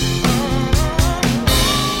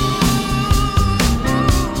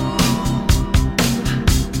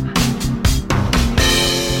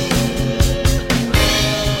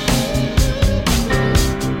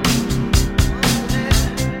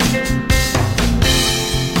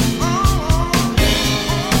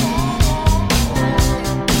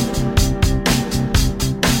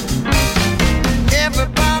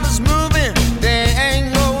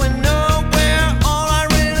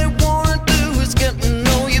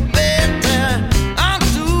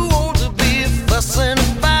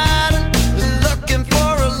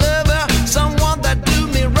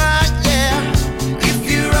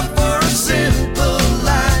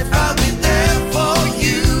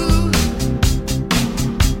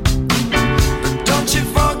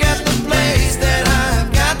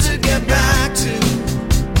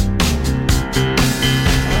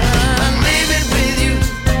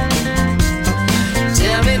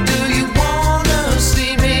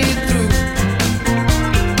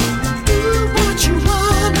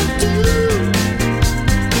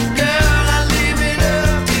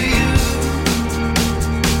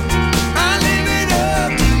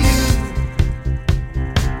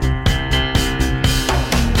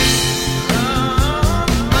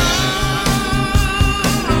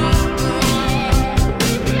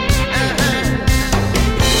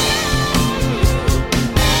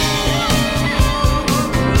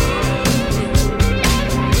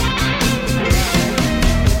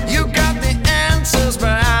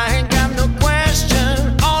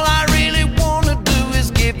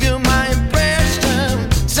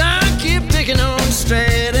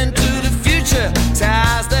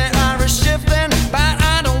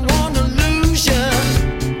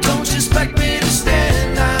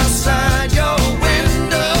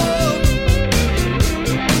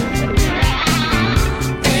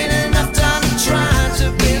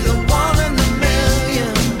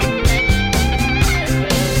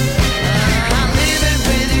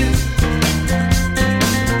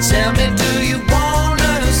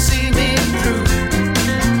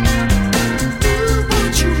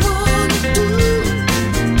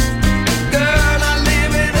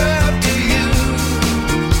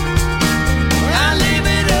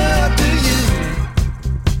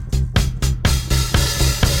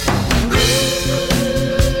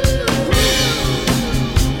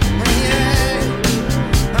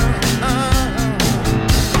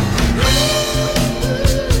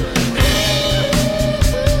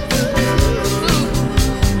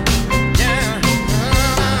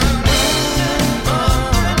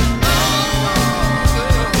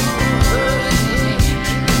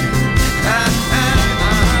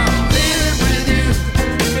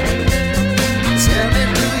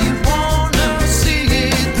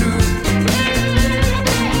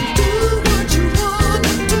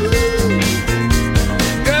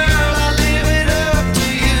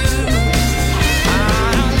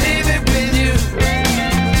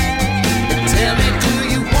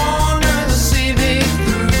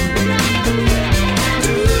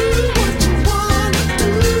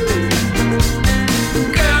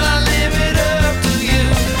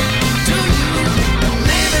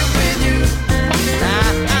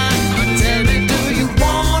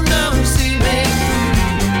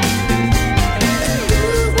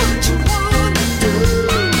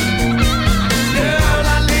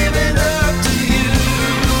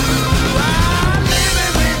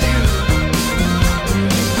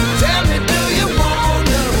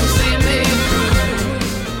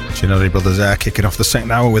 Ordinary Brothers there, kicking off the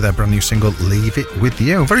second hour with their brand new single, Leave It With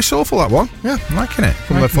You. Very soulful, that one. Yeah. I'm liking it.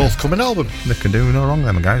 From their forthcoming album. They can do no wrong,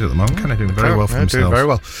 them guys at the moment, can they? Doing very well for themselves. Doing very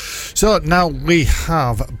well. So now we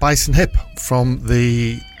have Bison Hip from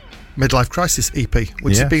the Midlife Crisis EP,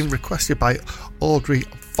 which has been requested by Audrey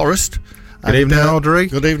Forrest. Good evening, Audrey.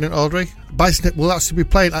 Good evening, Audrey. Bison Hip will actually be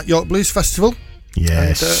playing at York Blues Festival.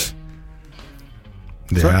 Yes.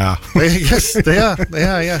 They are. Yes, they are.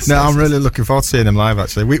 Yes. No, I'm really looking forward to seeing them live.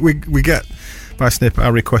 Actually, we get by Snip. I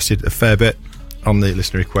requested a fair bit on the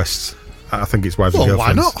listener requests. I think it's wives and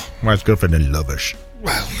girlfriends. Why not? Wives, girlfriend, and lovers.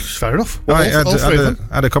 Well, fair enough. Well, I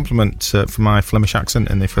had a compliment for my Flemish accent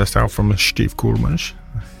in the first hour from Steve Koolmans.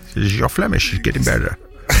 He says, "Your Flemish is getting better."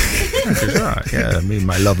 Says, right, yeah, me and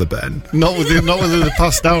my lover Ben. Not within the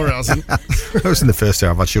past hour, it hasn't. That was in the first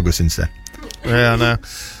hour. I've had sugar since then. Yeah, I know.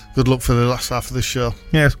 Good luck for the last half of the show.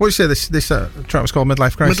 Yeah, what do you say? This track was called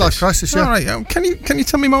Midlife Crisis. Midlife Crisis, yeah. All right, can you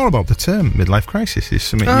tell me more about the term Midlife Crisis? Is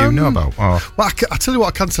something you know about? Or? Well, I tell you what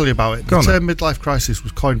I can tell you about it. The term Midlife Crisis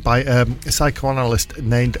was coined by a psychoanalyst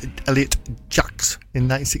named Elliot Jacks in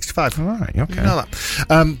 1965. All right, okay. You know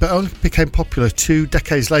that. But only became popular 2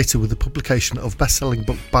 decades later with the publication of best-selling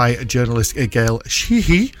book by journalist Gail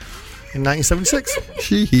Sheehy in 1976.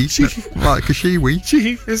 Sheehy. Like a Sheehy.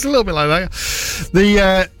 Sheehy. It's a little bit like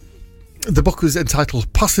that. The book was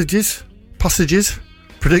entitled Passages,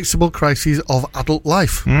 Predictable Crises of Adult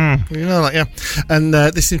Life. You know that, yeah. And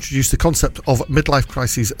this introduced the concept of midlife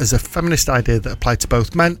crises as a feminist idea that applied to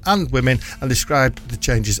both men and women and described the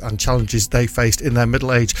changes and challenges they faced in their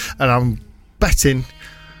middle age. And I'm betting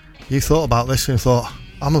you thought about this and thought,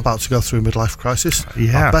 I'm about to go through a midlife crisis.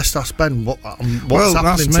 Yeah. I best ask Ben what's happening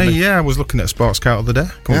that's to me. Yeah, I was looking at a sports car the other day.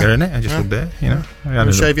 Couldn't get in it. I just looked there, you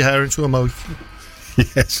know. Shave your hair into a mo.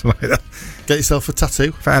 Yes, like that. Get yourself a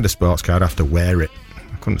tattoo. If I had a sports car, I'd have to wear it.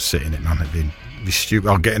 I couldn't sit in it, man. It'd be stupid.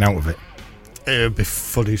 Or getting out of it. It would be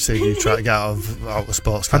funny seeing you try to get out of a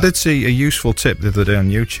sports car. I did see a useful tip the other day on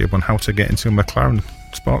YouTube on how to get into a McLaren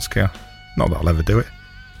sports car. Not that I'll ever do it.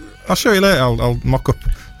 I'll show you later. I'll mock up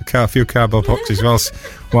a few cardboard boxes whilst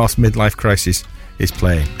Midlife Crisis is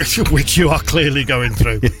playing. Which you are clearly going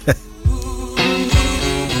through. Yeah.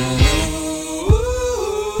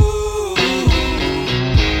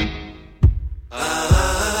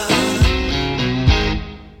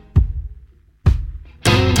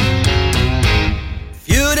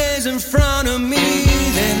 In front of me,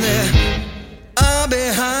 then they are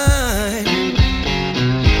behind.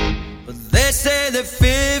 But they say that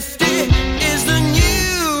 50 is the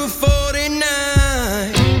new 49.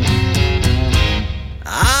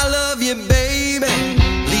 I love you, baby,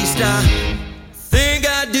 at least I think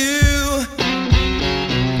I do.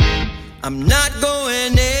 I'm not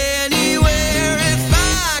going anywhere if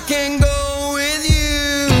I can go with you.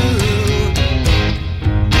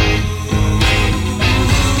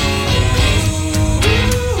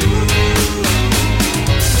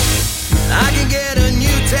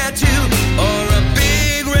 Tattoo or a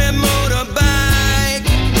big red motorbike,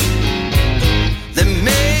 then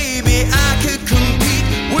maybe I could compete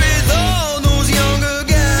with all those younger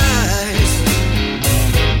guys.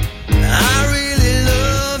 I really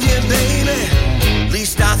love you, baby, at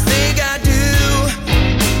least I think I do.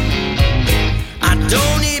 I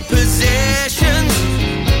don't need possessions,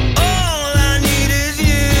 all I need is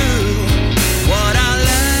you. What I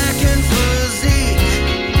lack in physique,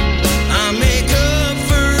 I make up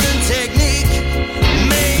technique,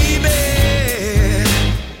 maybe.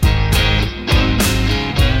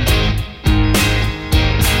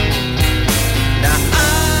 Now I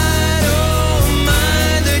don't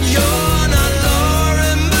mind that you're not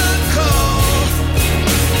Lauren Bacall,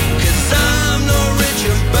 'cause I'm no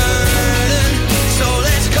Richard Burton, so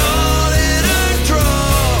let's call it a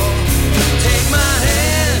draw. Take my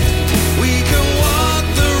hand, we can walk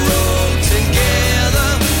the road together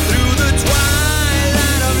through the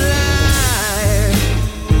twilight of life.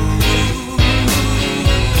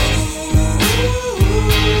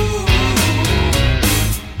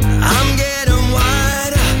 I'm getting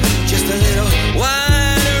wider, just a little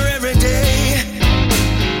wider every day.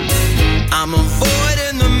 I'm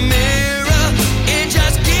avoiding the mirror, it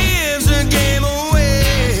just gives the game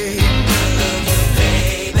away.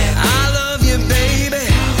 I love you, baby,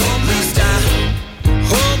 at least I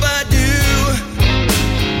hope I do.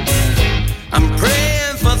 I'm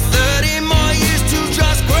praying for 30 more years to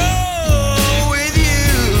just grow with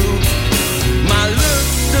you. My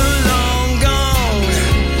looks are long gone,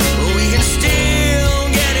 but we can still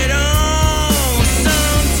get it on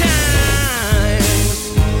sometimes.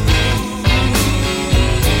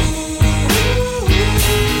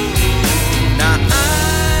 Now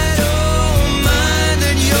I don't mind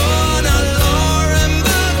that you're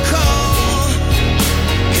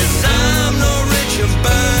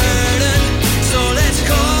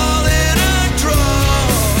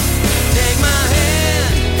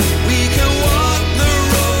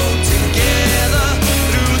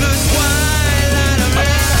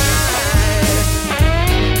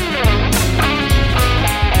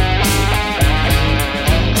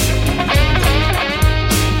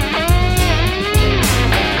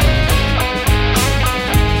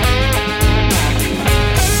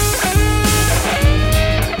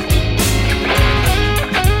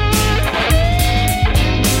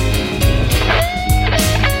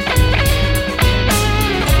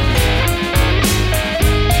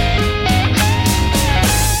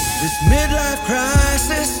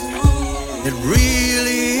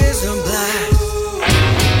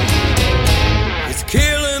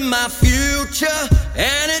future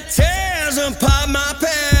and it tears apart my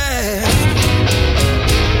past.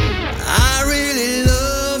 I really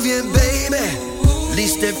love you, baby. At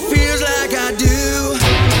least it feels like I do.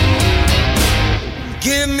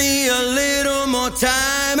 Give me a little more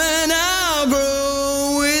time and I'll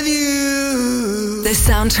grow with you. The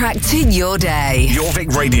soundtrack to your day.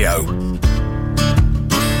 Jorvik Radio.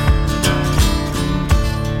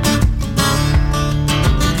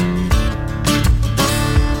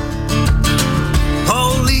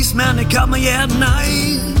 Policeman, they caught me at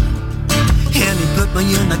night and he put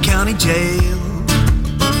me in the county jail.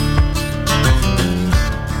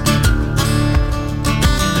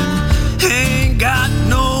 Ain't got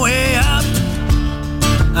no way out.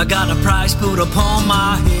 I got a price put upon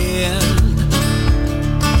my head.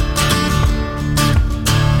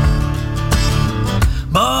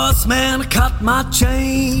 Boss man cut my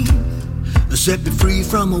chain, set me free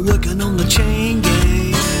from working on the chain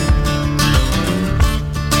gang.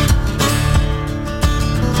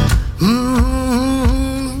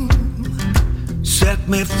 Set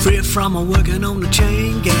me free from working on the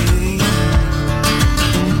chain gang.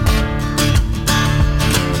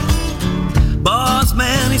 Boss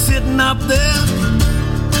man, he's sitting up there.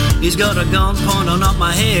 He's got a gun pointing up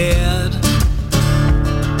my head.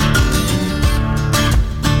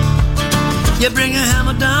 You bring a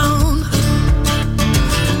hammer down,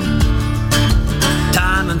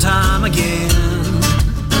 time and time again.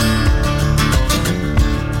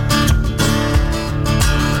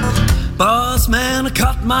 Boss man, I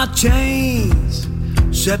cut my chains,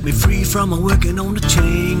 set me free from working on the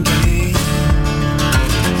chain gang.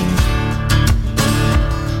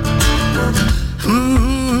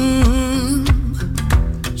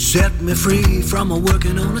 Set me free from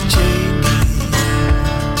working on the chain gang.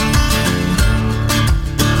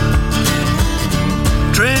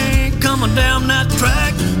 Train coming down that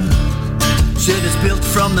track, said it's built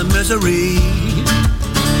from the misery.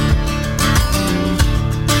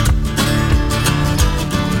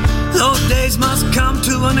 Those days must come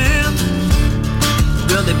to an end.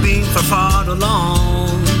 Well, they've been for far too long.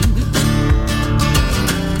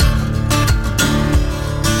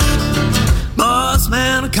 Boss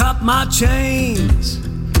man, I cut my chains,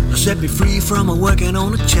 set me free from working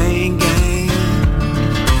on a chain gang.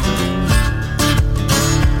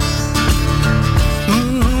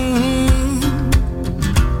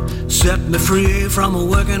 Set me free from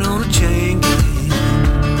working on a chain gang.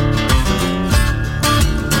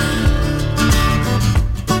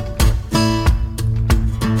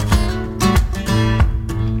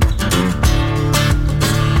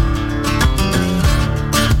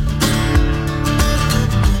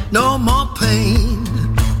 No more pain.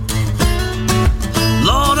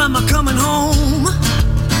 Lord, am I coming home?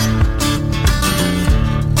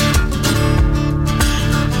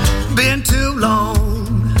 Been too long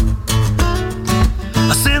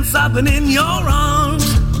since I've been in your arms.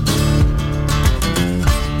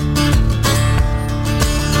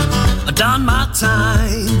 I done my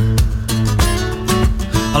time.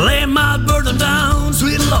 I lay my burden down,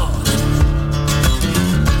 sweet Lord.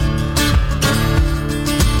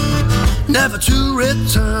 Never to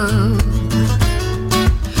return.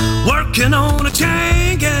 Working on a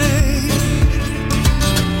chain gang.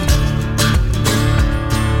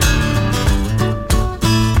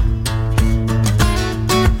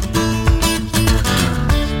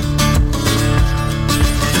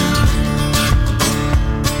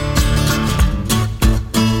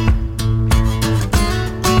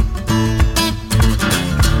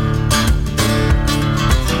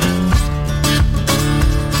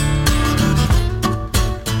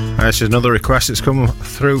 This is another request that's come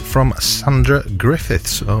through from Sandra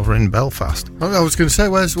Griffiths over in Belfast. I was going to say,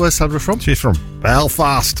 where's Sandra from? She's from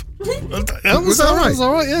Belfast. That was all right. It was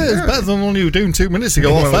all right, yeah. It was better than the one you were doing 2 minutes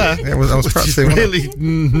ago off air. I was practicing. Really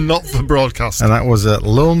not for broadcast. And that was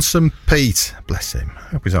Lonesome Pete. Bless him. I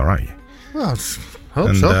hope he's all right. Well, I hope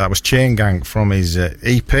and so. That was Chain Gang from his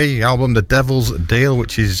EP album, The Devil's Deal,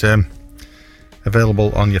 which is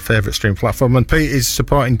available on your favourite stream platform. And Pete is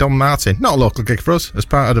supporting Don Martin, not a local gig for us, as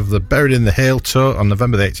part of the Buried in the Hail tour on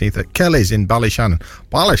November the 18th at Kelly's in Ballyshannon.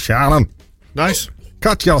 Ballyshannon. Nice.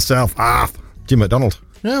 Cut yourself off. Jim McDonald.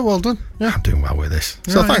 Yeah, well done. Yeah. I'm doing well with this.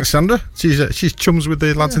 So thanks, Sandra. She's chums with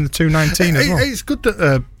the lads in the 219 as well. It's good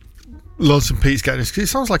that Lonesome Pete's getting this, because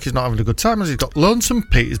it sounds like he's not having a good time. He's got Lonesome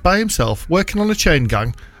Pete, he's by himself, working on a chain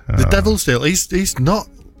gang. The Devil's Deal. He's not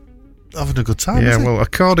having a good time, is he? Well,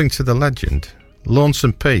 according to the legend,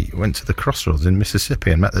 Lonesome Pete went to the crossroads in Mississippi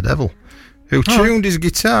and met the devil, who tuned his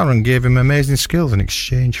guitar and gave him amazing skills in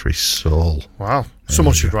exchange for his soul. Wow.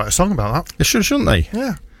 Someone should write a song about that. They should, shouldn't they?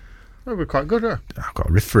 Yeah. That would be quite good, yeah. I've got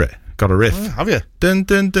a riff for it. got a riff. Have you? Dun,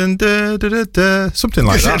 dun, dun, dun, dun, dun, dun, something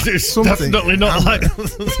like that. It's Something. definitely not like...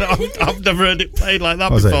 I've never heard it played like that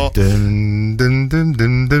What was before. it? Dun, dun, dun,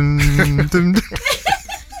 dun, dun, dun, dun.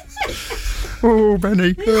 Oh,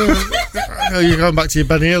 Benny. You're going back to your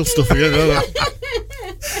Benny Hill stuff again, aren't you?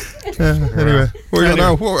 Anyway, what we got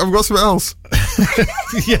now? What, have we got something else?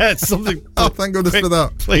 Yeah, it's something. Oh, thank goodness for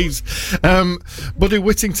that. Please. Buddy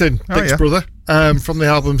Whittington, Dick's yeah. brother, from the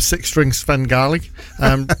album Six String Svengali,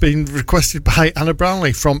 been requested by Anna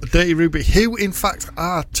Brownlee from Dirty Ruby, who in fact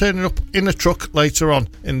are turning up in a truck later on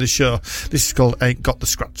in the show. This is called Ain't Got the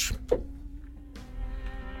Scratch.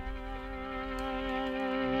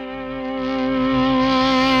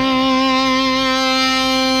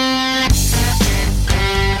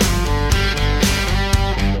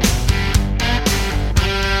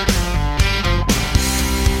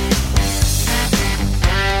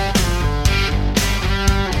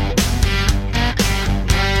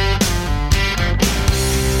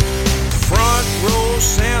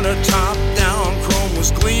 Top down, chrome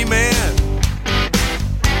was gleaming.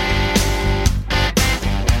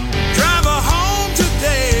 Driver home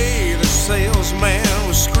today, the salesman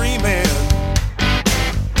was screaming.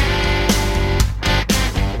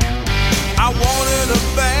 I wanted a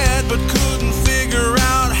bad, but couldn't figure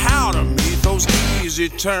out how to meet those easy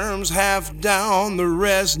terms. Half down, the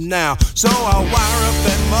rest now. So I wire up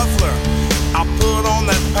that muffler, I put on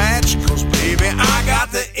that patch, 'cause baby, I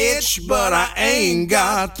got the itch, but I ain't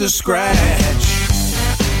got the scratch.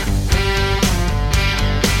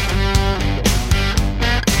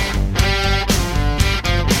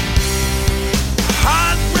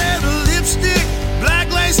 Hot red lipstick,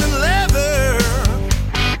 black lace and leather.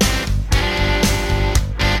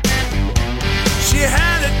 She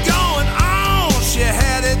had it going on, she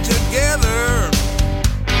had it together.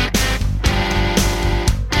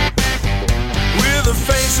 The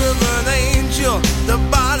face of an angel, the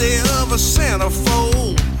body of a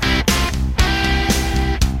centerfold.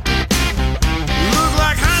 Look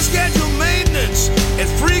like high schedule maintenance at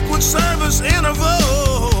frequent service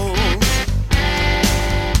intervals.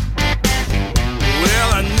 Well,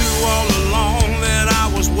 I knew all along that I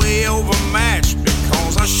was way overmatched,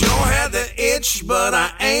 because I sure had the itch, but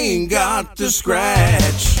I ain't got the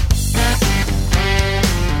scratch.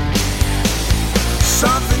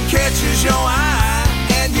 Something catches your eye,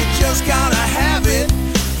 and you just gotta have it.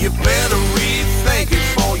 You better rethink it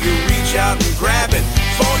before you reach out and grab it.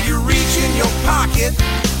 Before you reach in your pocket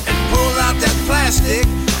and pull out that plastic.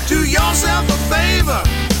 Do yourself a favor,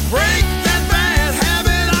 break that bad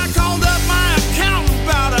habit. I called up my accountant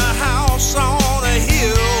about a house on a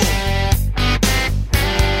hill.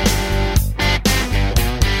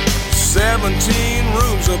 17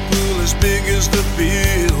 rooms, a pool as big as the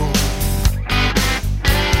bill.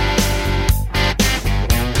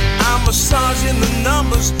 Massaging the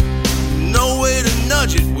numbers, no way to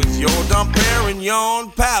nudge it with your Dom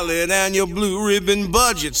Perignon palette and your blue ribbon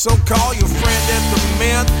budget. So call your friend at the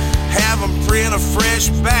mint, have them print a fresh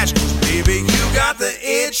batch, 'cause baby, you got the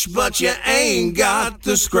itch, but you ain't got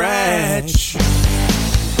the scratch.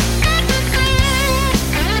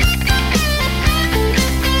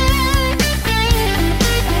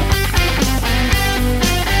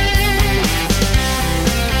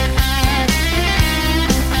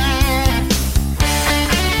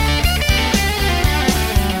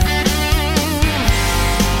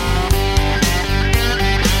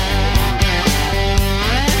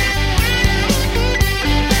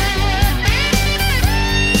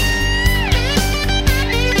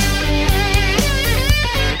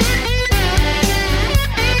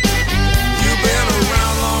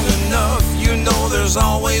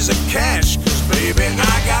 Always a catch, 'cause baby,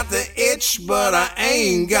 I got the itch, but I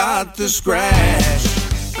ain't got the scratch.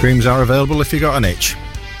 Creams are available if you got an itch.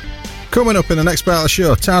 Coming up in the next part of the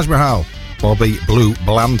show, Taj Mahal, Bobby Blue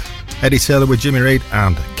Bland, Eddie Taylor with Jimmy Reed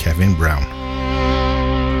and Kevin Brown.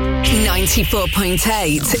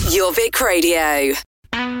 94.8 Jorvik Radio.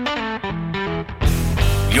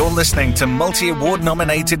 You're listening to multi-award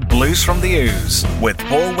nominated Blues from the Ouse with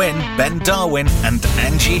Paul Winn, Ben Darwin and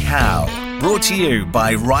Angie Howe. Brought to you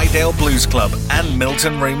by Rydale Blues Club and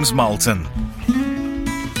Milton Rooms Malton.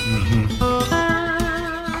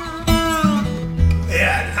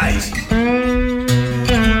 Yeah, nice.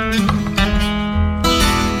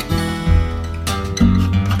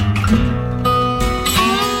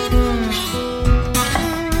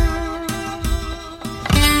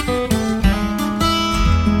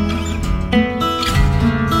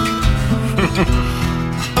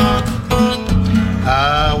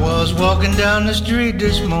 I was walking down the street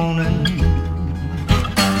this morning.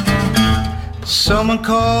 Someone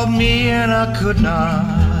called me and I could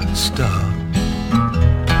not stop.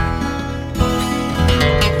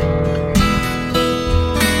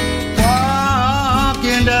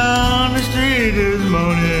 Walking down the street this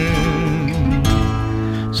morning,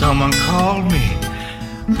 someone called me,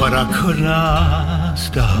 but I could not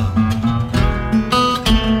stop.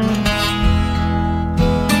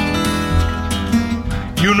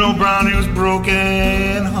 You know Brownie was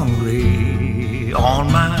broken, hungry,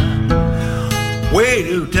 on my way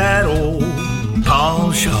to that old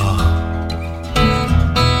pawn shop.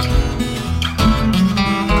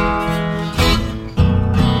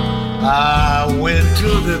 I went to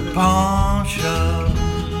the pawn shop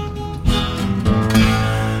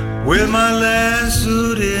with my last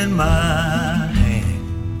suit in my hand.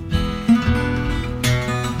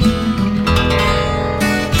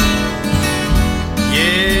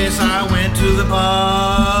 Yes, I went to the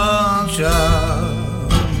pawn shop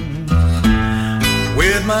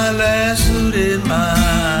with my last suit in my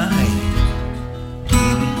hand.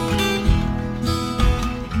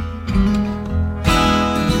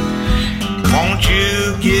 Won't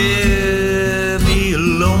you give me a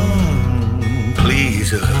loan,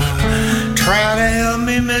 please? Try to help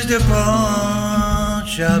me, Mr. Pawn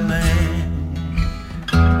Shop Man.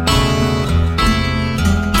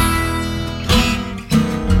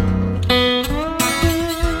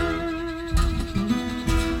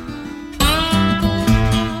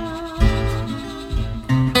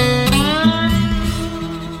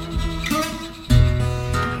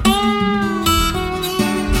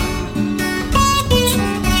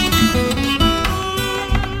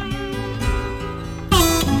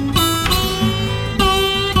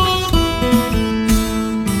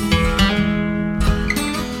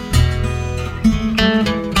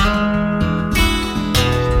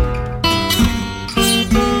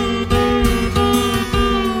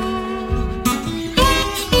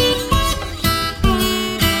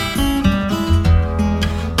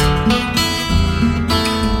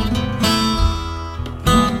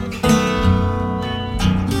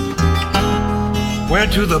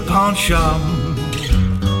 Went to the pawn shop,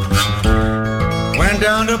 went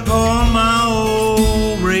down to pawn my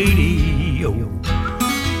old radio.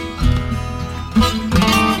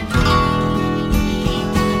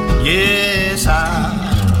 Yes, I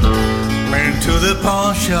went to the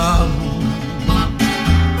pawn shop,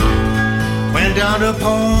 went down to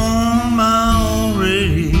pawn my old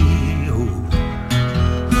radio.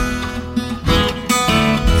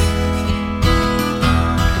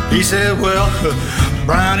 He said, well,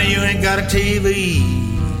 Brownie, you ain't got a TV.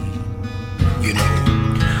 You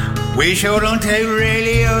know, we sure don't take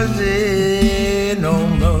radios in no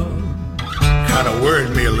more. Kind of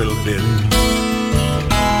worried me a little bit.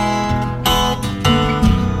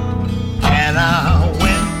 And I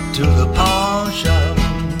went to the pawn shop,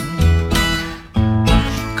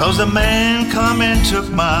 'cause the man come and took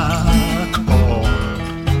my car.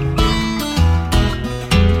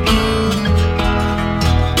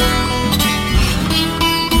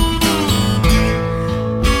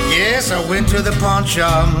 I went to the pawn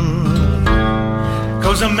shop,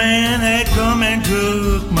 'cause a man had come and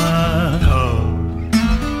took my car.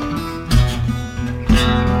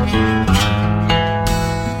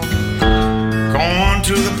 Going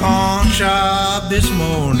to the pawn shop this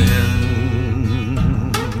morning,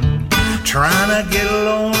 trying to get a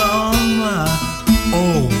loan on my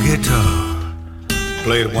old guitar.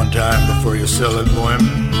 Play it one time before you sell it, boy.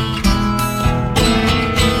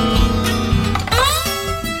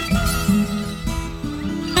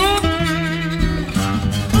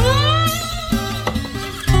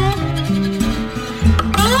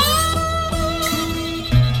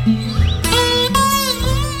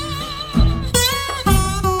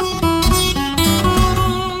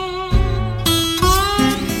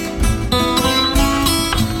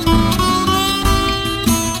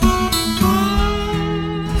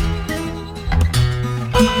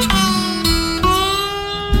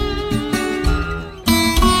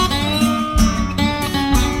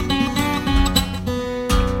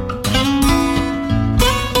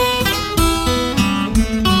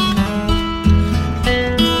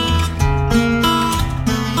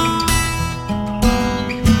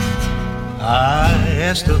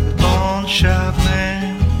 Asked the pawn shop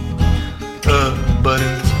man,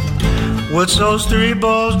 buddy, what's those three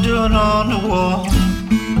balls doing on the wall?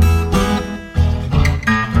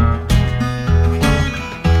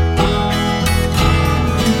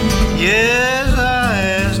 Yes, I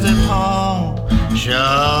asked the pawn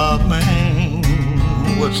shop man,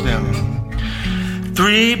 what's them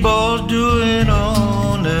three balls doing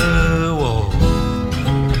on the wall?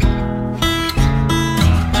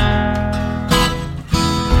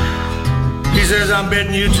 says, I'm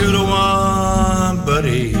betting you 2-1,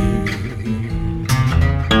 buddy.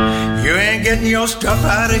 You ain't getting your stuff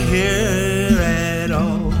out of here at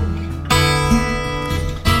all.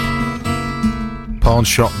 Pawn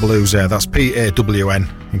Shop Blues there. That's P-A-W-N,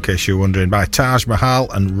 in case you're wondering, by Taj Mahal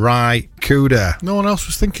and Rai Kuda. No one else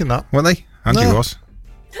was thinking that. Weren't they? Angie was.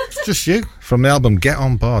 It's just you. From the album Get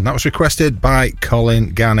On Board. And that was requested by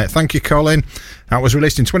Colin Garnett. Thank you, Colin. That was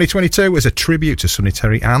released in 2022 as a tribute to Sonny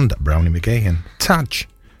Terry and Brownie McGee. And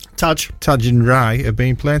Taj and Rai have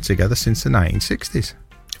been playing together since the 1960s.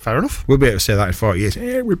 Fair enough. We'll be able to say that in 40 years.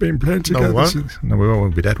 Yeah, we've been playing together. No, we won't. No, we won't.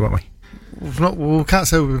 We'll be dead, won't we? We can't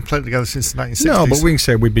say we've been playing together since the 1960s. No, but we can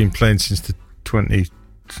say we've been playing since the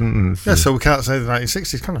 20-something. Yeah, so we can't say the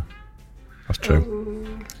 1960s, can we? That's true.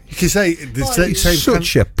 You can say the same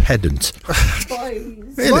such a pedant.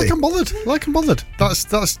 Really? Like I'm bothered. That's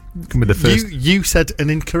gonna be the first. You said an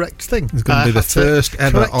incorrect thing. It's going to be the first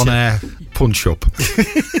ever on-air punch-up.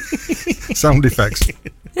 Sound effects. Take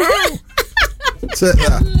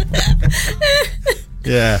that.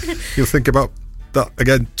 Yeah, you'll think about that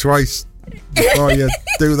again twice before you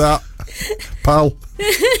do that, pal.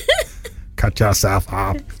 Catch yourself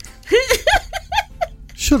up.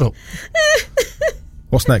 Shut up.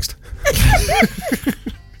 What's next?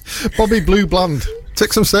 Bobby Blue Bland.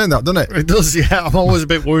 Takes some saying that, doesn't it? It does, yeah. I'm always a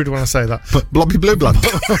bit worried when I say that. But Bobby Blue Bland.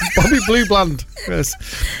 Bobby Blue Bland, yes.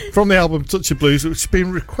 From the album Touch of Blues, which has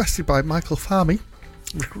been requested by Michael Farmy.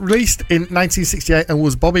 Released in 1968 and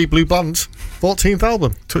was Bobby Blue Bland's 14th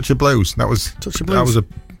album. Touch of Blues. That was a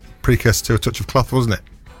precursor to A Touch of Cloth, wasn't it?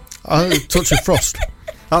 Touch of Frost.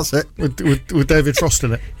 That's it. With David Frost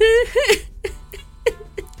in it.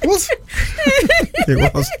 What?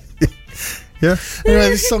 It was. Yeah. Anyway,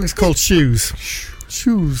 this song is called Shoes.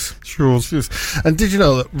 Shoes. And did you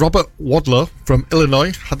know that Robert Wadlow from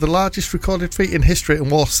Illinois had the largest recorded feet in history and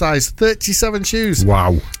wore size 37 shoes?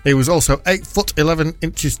 Wow. He was also 8 foot 11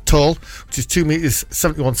 inches tall, which is 2 metres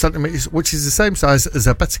 71 centimetres, which is the same size as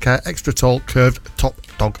a Better Care extra tall curved top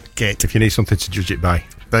dog gate. If you need something to judge it by.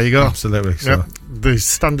 There you go. Absolutely. So. Yep. The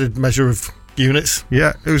standard measure of units.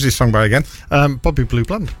 Yeah. Who's this song by again? Bobby Blue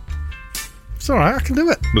Bland. It's alright, I can do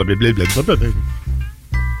it. Blah, blah, blah, blah, blah, blah, blah.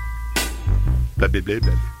 Blah, blah, blah,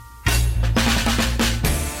 blah.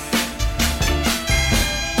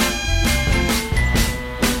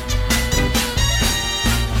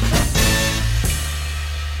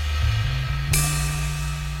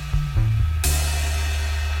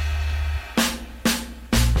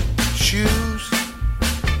 Shoes,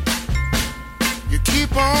 you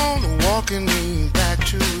keep on walking me back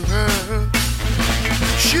to her.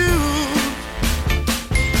 Shoes,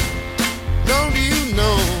 don't you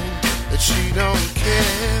know that she don't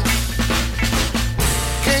care?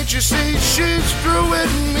 Can't you see she's through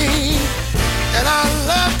with me, and our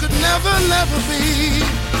love could never, never be?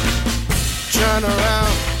 Turn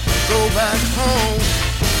around, go back home,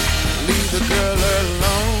 leave the girl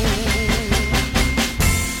alone.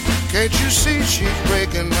 Can't you see she's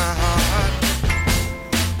breaking my heart?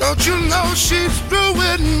 Don't you know she's through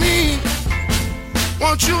with me?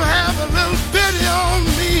 Won't you have a little pity on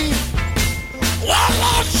me? Well,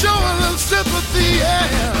 I'll show a little sympathy, yeah.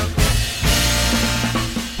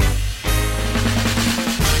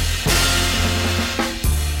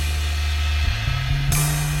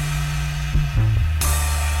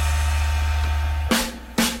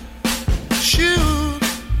 Shoot,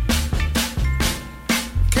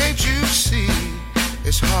 can't you see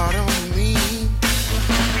it's hard on me?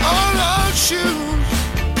 Oh, Lord, shoot,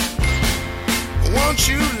 won't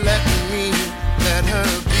you let her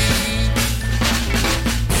be?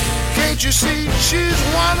 Can't you see she's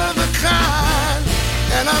one of a kind,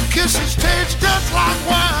 and our kisses taste just like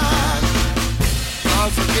wine? I'll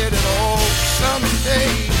forget it all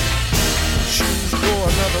someday. Shoes go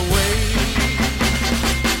another way.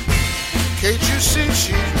 Can't you see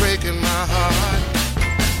she's breaking my heart?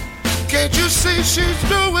 Can't you see she's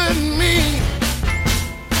through with me?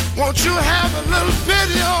 Won't you have a little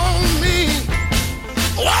pity on me?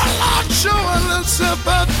 Well, I'll show a little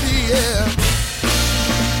sympathy, yeah.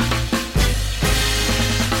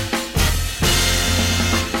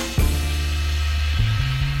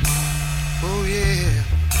 Oh, yeah.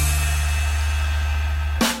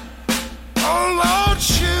 Oh, Lord,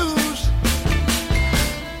 shoes,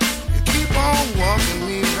 you keep on walking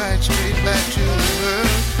me right straight back to her.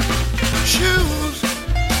 Shoes,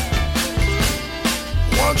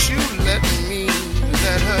 won't you let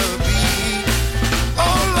her be?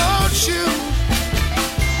 Oh, Lord, shoes,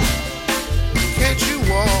 can't you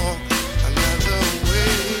walk another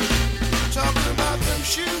way? Talking about them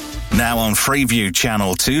shoes. Now on Freeview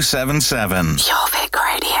Channel 277. Jorvik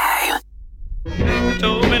Radio.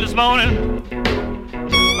 this morning,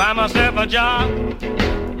 find myself a job.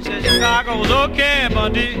 He said Chicago's okay,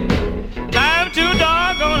 but the time too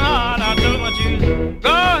doggone hard. I told my you, go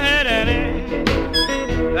ahead, Eddie.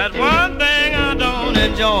 That's one thing I don't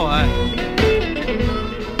enjoy.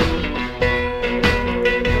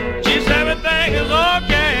 She said everything is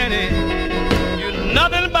okay, Eddie. You're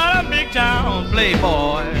nothing but a big town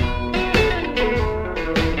playboy.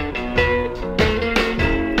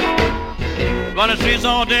 Run the streets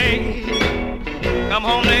all day, come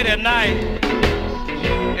home late at night.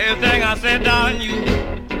 Everything I said, darling, you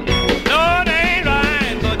know it ain't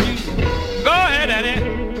right, but you go ahead, Eddie.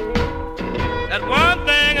 That's one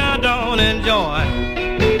thing I don't enjoy.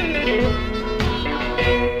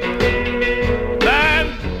 That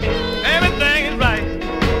everything is right.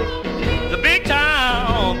 The big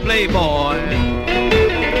town playboy.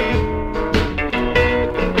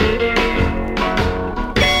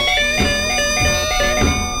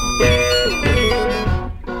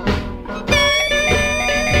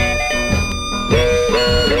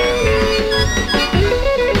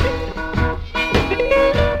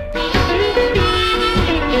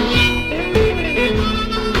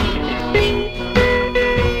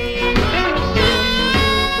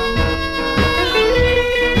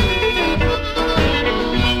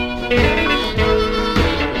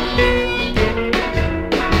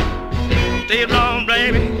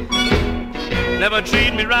 Never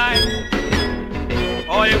treat me right.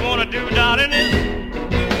 All you wanna do, darling, is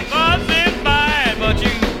fuss and fight. But you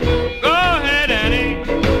go ahead, Annie.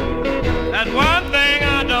 That's one thing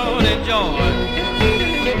I don't enjoy.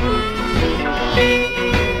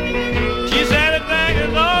 She said everything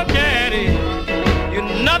is okay, Eddie.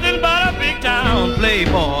 You're nothing but a big town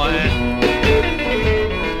playboy.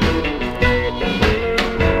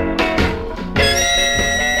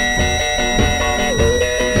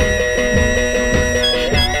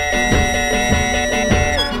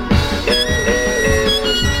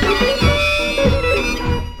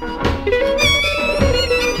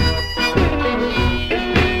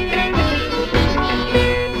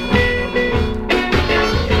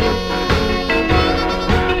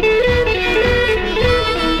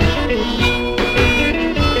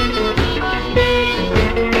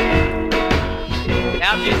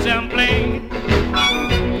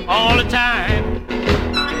 All the time,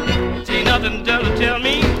 see nothing to tell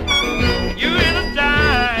me you in the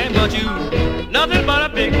time, but you nothing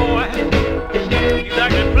but a big boy. You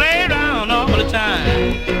like to play around all the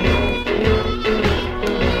time.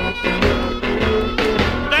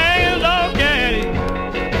 Things okay,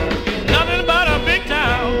 you nothing but a big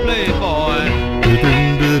town playboy.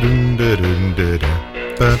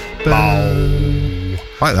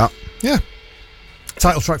 Like that. Yeah.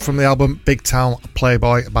 Title track from the album Big Town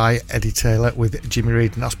Playboy by Eddie Taylor with Jimmy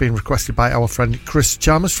Reed, and that's been requested by our friend Chris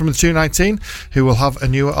Chalmers from the 219, who will have a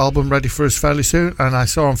newer album ready for us fairly soon. And I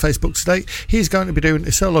saw on Facebook today he's going to be doing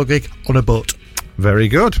a solo gig on a boat. Very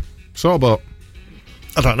good. So a boat?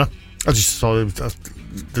 I don't know. I just saw him,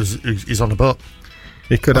 he's on a boat.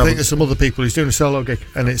 He could I think there's some other people. He's doing a solo gig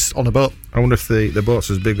and it's on a boat. I wonder if the boat's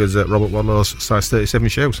as big as Robert Wadlow's size 37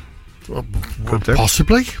 shoes.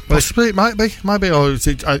 Possibly it might be, or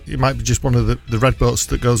it might be just one of the red boats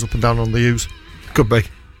that goes up and down on the Ouse. Could be.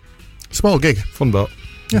 Small gig, fun boat.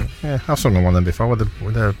 Yeah. I've sung on one of them before with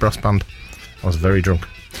a brass band. I was very drunk.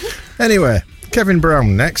 Anyway, Kevin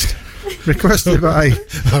Brown next, requested by.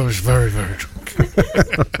 I was very, very drunk.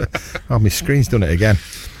 Oh, my screen's done it again.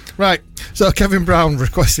 Right, so Kevin Brown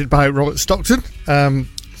requested by Robert Stockton.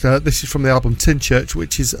 This is from the album Tin Church,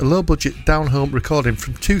 which is a low-budget, down-home recording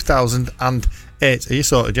from 2008. Are you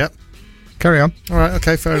sorted yet? Carry on. All right,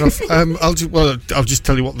 okay, fair enough. I'll just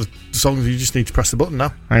tell you what the songs. You just need to press the button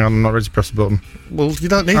now. Hang on, I'm not ready to press the button. Well, you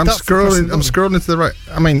don't need I'm that. I'm scrolling to the right.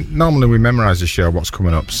 I mean, normally we memorise the show, what's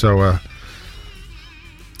coming up. So,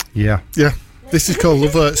 yeah. This is called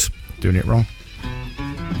Love Hurts. Doing it wrong.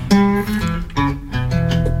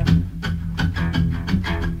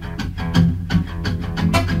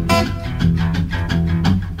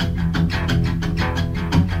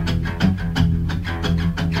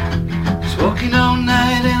 Walking all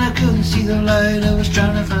night and I couldn't see the light. I was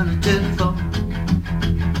trying to find a telephone.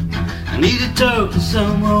 I need to talk to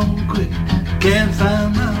someone quick. Can't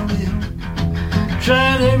find my way home.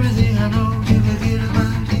 Tried everything I know to forget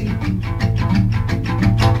about you.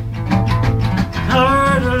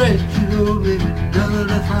 Hard to let you go, baby. Now that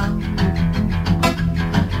I found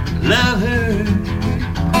love hurts.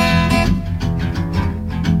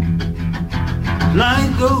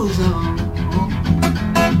 Life goes on.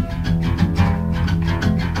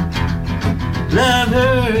 Love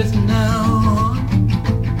hurts now.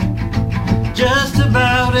 Just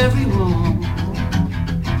about every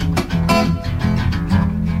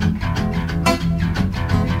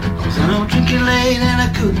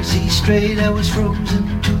couldn't see straight, I was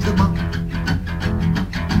frozen to the bone.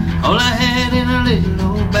 All I had in a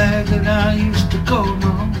little old bag that I used to call my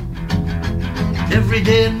home. Every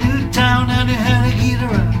day a new town, I knew how to get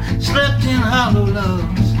around. Slept in hollow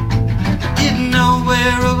logs, didn't know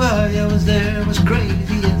where or why I was there. Was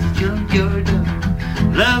crazy as a junkyard dog.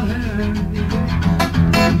 Love her.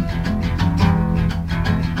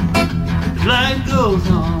 Life goes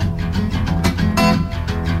on.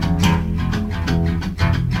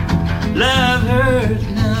 Love hurts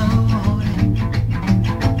now.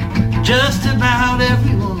 Just about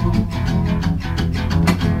everyone.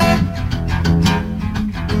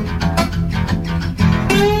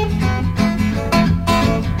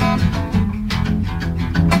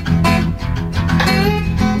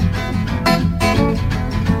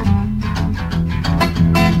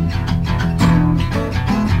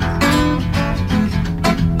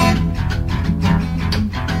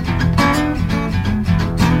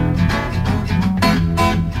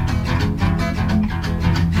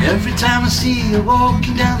 Every time I see you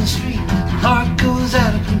walking down the street, my heart goes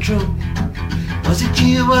out of control. Was it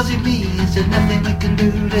you, was it me? Is there nothing we can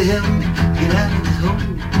do to help me get out of this hole?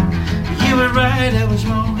 You were right, I was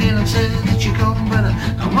wrong, and I'm sad that you're gone, but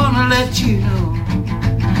I wanna let you know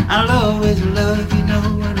I'll always love you, no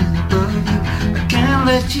one is above you. I can't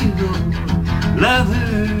let you go. Love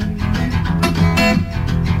her.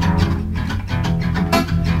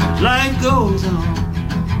 Life goes on.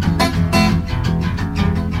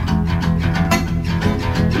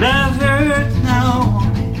 Love hurts now,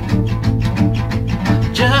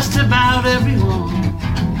 just about everyone.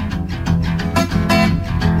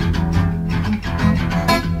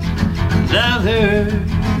 Love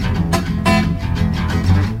hurts,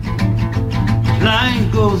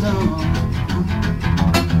 life goes on.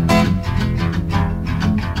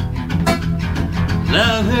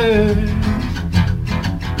 Love hurts,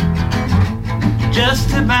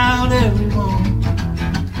 just about everyone.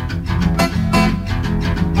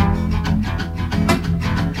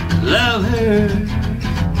 Love her.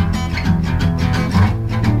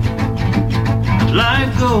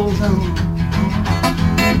 Life goes on.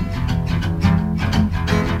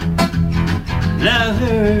 Love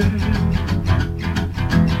her.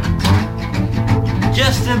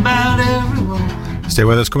 Just about everyone. Stay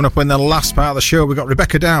with us. Coming up in the last part of the show, we've got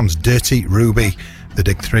Rebecca Downs, Dirty Ruby, The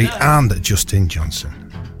Dig 3, and Justin Johnson.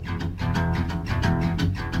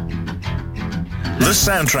 The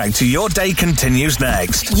soundtrack to your day continues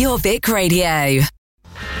next. Jorvik Radio.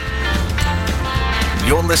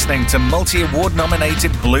 You're listening to multi-award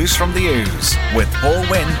nominated Blues from the Ouse with Paul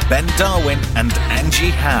Winn, Ben Darwin and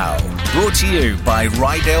Angie Howe. Brought to you by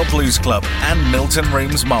Rydale Blues Club and Milton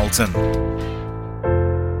Rooms Malton.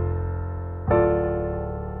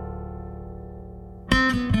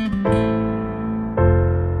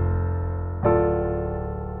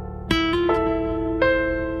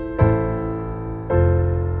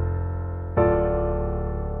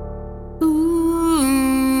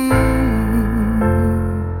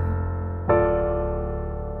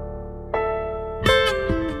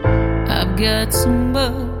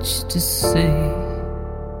 To say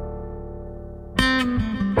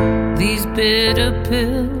these bitter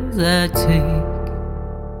pills I take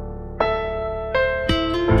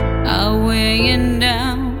are weighing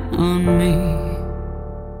down on me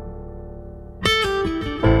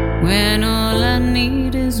when all I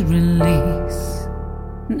need is release,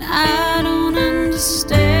 and I don't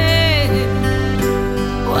understand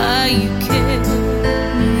why you can't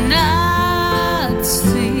not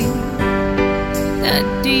see that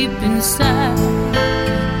deep inside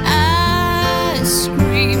I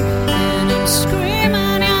scream, and I'm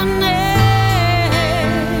screaming your name.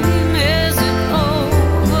 Is it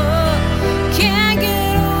over? Can't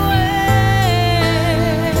get away.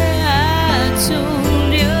 I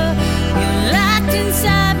told you you're locked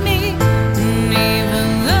inside me, and even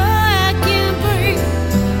though I can't breathe,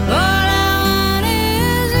 all I want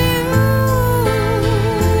is you.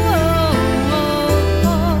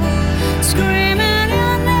 Screaming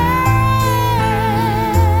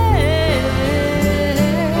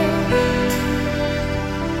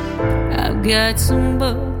got so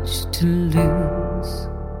much to lose.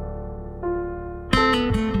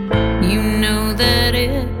 You know that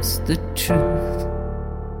it's the truth,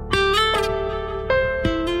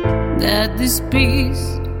 that this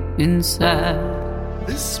beast inside,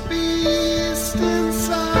 this beast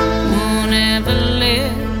inside, won't ever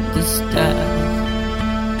let this die.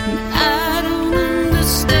 And I don't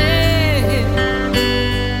understand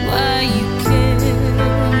why you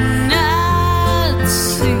cannot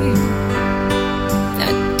see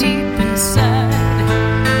that deep inside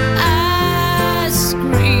I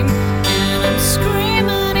scream.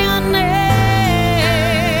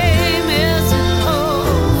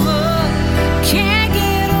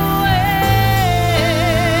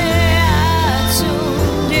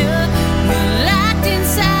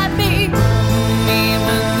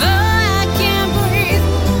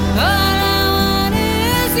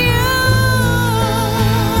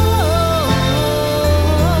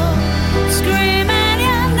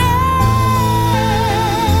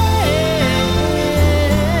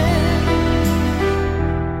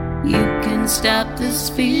 this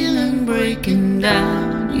feeling breaking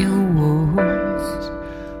down your walls,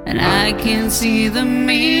 and I can't see the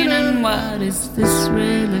meaning. What is this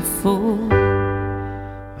really for?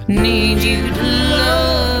 I need you to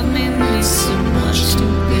love me, need so much to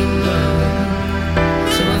be loved,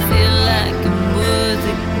 so I feel like I'm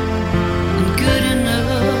worthy and good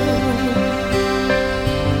enough.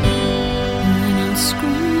 And I'm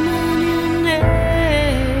screaming your name,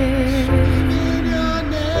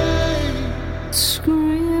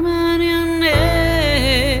 screaming your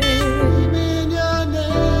name.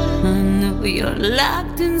 I know you're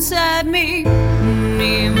locked inside me,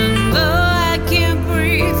 even though I can't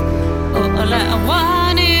breathe. All I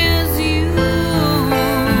want is you,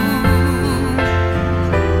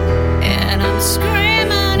 and I'm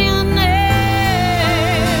screaming your name.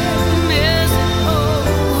 Is it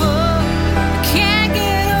over? I can't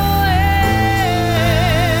get away.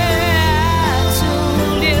 I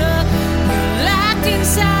told you, you're locked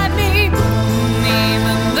inside me,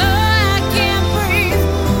 even though I can't breathe.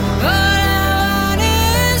 All I want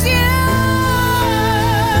is you.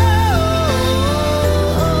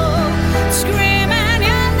 Screaming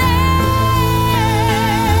your name,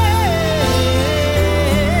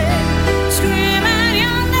 screaming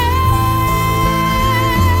your name.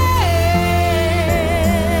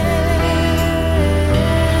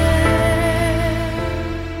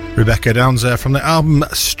 Rebecca Downs there from the album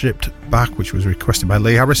Stripped Back, which was requested by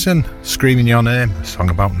Lee Harrison. Screaming Your Name, a song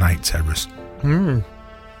about night terrors. Yeah.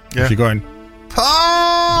 If you're going,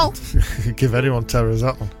 Paul! Give anyone terrors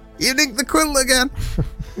that one. You nicked the quilt again.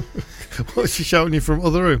 What's she shouting you from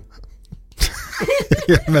other room?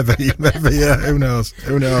 Yeah, maybe, yeah, who knows?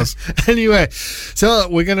 Anyway, so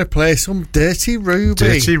we're going to play some Dirty Ruby.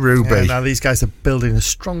 Dirty Ruby. Yeah, now these guys are building a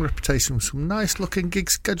strong reputation with some nice looking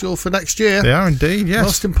gigs scheduled for next year. They are indeed, yes.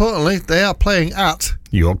 Most importantly, they are playing at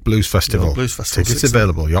York Blues Festival. York Blues Festival. Tickets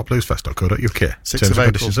available, yorkbluesfest.co.uk. 6th Terms of and April.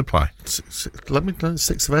 conditions apply. Let me know,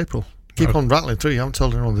 6th of April. Keep on rattling through. You haven't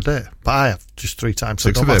told anyone the date, but I have just 3 times.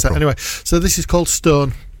 6th of April. Anyway, so this is called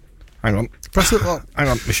Stone. Hang on. Press it. Oh. Hang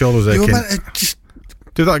on, my shoulder's You were aching. meant to just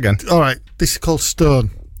Do that again. All right, this is called Stone.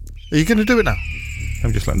 Are you going to do it now?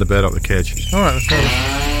 I'm just letting the bird out of the cage. All right, let's go.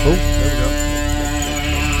 Oh, there we go.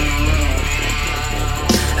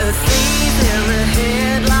 A thief in the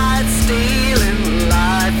headlights, stealing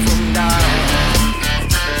light from dark.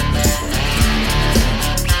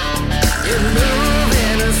 You move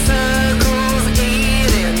in a circles,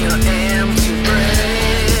 eating your empty breath.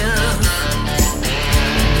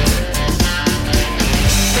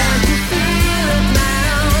 Can't you feel it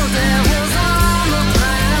now? There was on the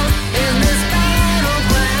ground in this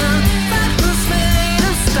battleground that was made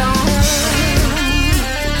of stone.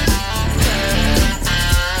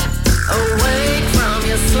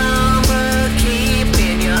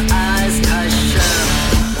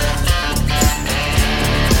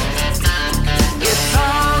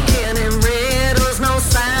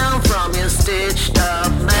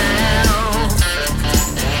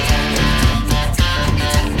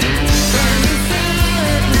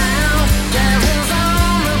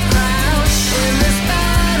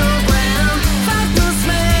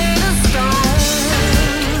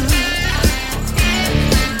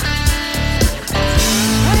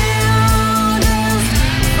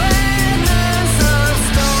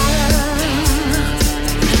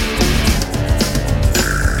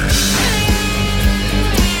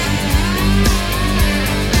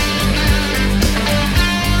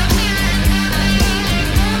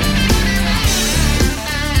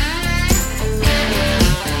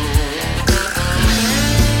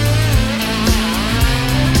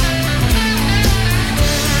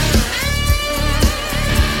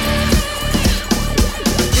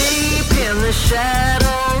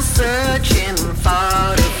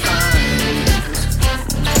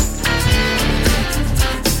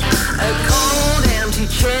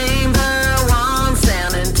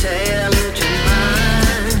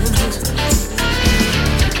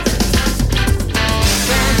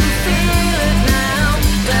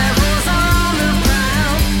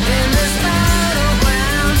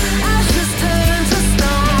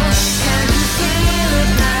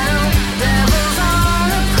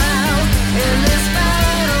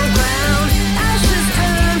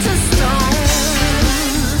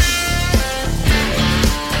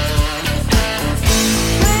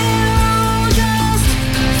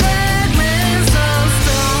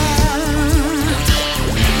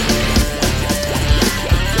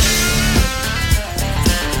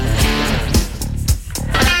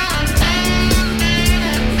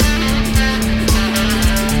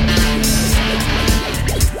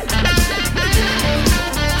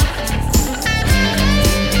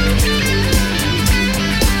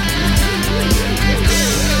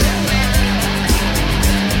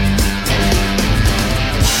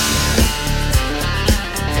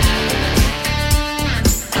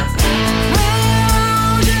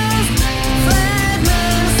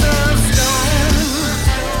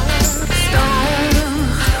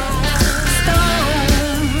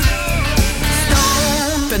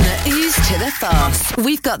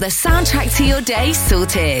 we've got the soundtrack to your day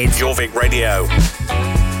sorted. Jorvik Radio.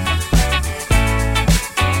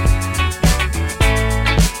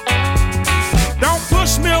 Don't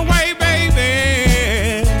push me away,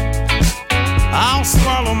 baby. I'll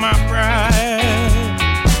swallow my pride,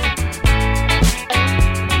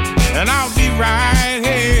 and I'll be right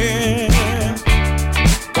here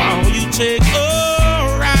while you take a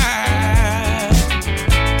ride.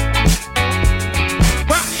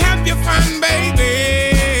 Well, have your fun,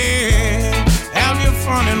 baby. Have your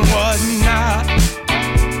fun and whatnot.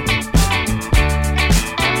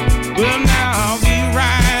 Well, now I'll be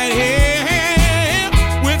right here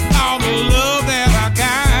with all the love that I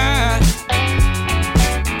got.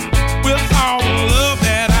 With all the love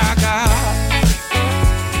that I got.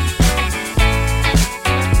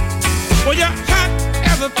 Well, you're hot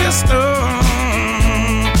as a pistol.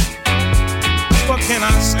 What can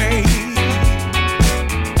I say?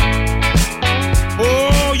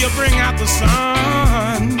 Oh, you bring out the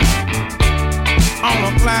sun on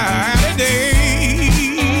a cloudy day.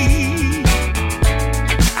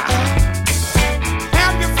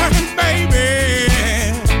 Have your fun, baby.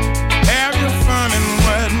 Have your fun and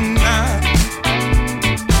whatnot.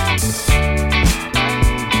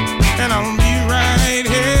 And I'll be right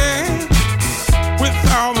here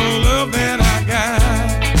with all the love that I got.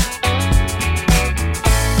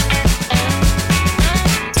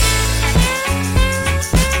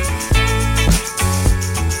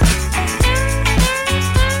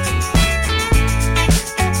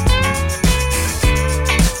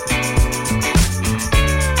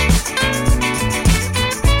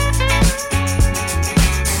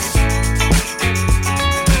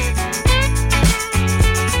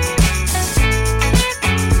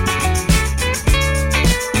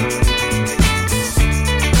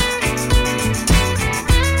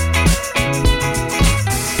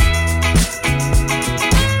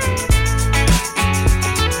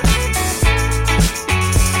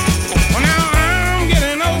 Well, now I'm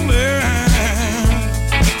getting older.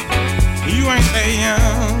 You ain't that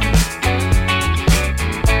young.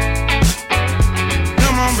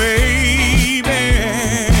 Come on, baby.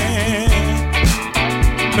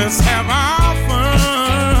 Let's have our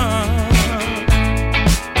fun.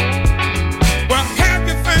 Well, have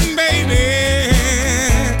your fun, baby.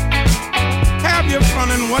 Have your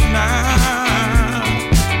fun and whatnot.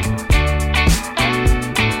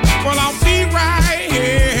 Well, I'll be right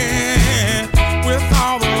here with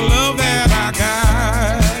all the love that I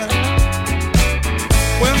got.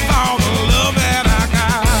 With all the love that I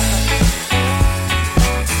got.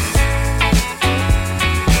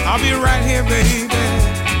 I'll be right here, baby.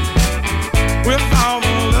 With all the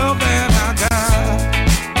love that I got.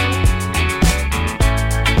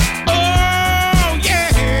 Oh,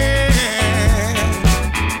 yeah.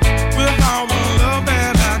 With all the love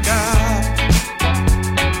that I got.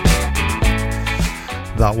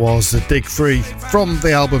 That was Dig Free from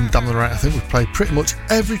the album Damn the Right. I think we've played pretty much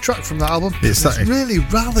every track from that album. It's really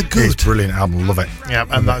rather good. It's a brilliant album, love it. Yeah,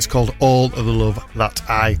 and that's called All of the Love That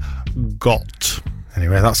I Got.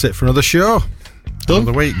 Anyway, that's it for another show. Done.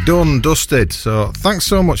 Another week, done, dusted. So thanks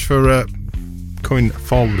so much for coming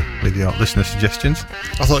forward with your listener suggestions.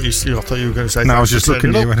 I thought you were going to say. No, I was just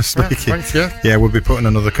looking at you when I was Yeah, speaking. thanks, yeah. We'll be putting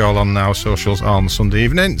another call on now, socials on Sunday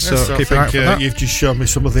evening. So Yes, keep I an eye out think for that. you've just shown me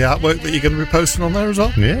some of the artwork that you're going to be posting on there as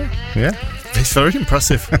well. Yeah. It's very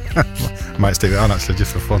impressive. Might stick that on actually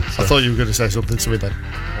just for fun. So. I thought you were going to say something to me then.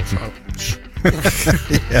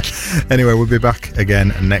 Yeah. Anyway, we'll be back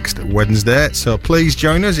again next Wednesday. So please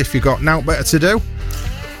join us if you've got now better to do.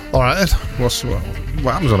 All right, Ed.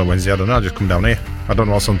 What happens on a Wednesday? I don't know. I just come down here. I don't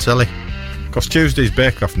know what's on telly. Because Tuesday's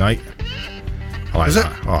Bake Off night. I like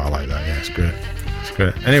that. Oh, I like that. Yeah, it's great. It's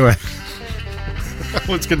great. Anyway. I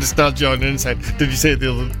was going to start joining and saying, did you see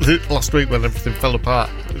it last week when everything fell apart?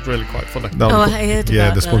 It was really quite funny. No, I heard yeah,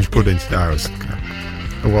 about the sponge that. pudding. That was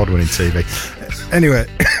award-winning TV. Anyway,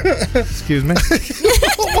 excuse me.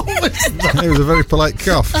 It was a very polite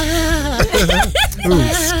cough. Ooh,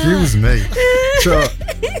 excuse me. So,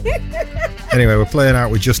 anyway, we're playing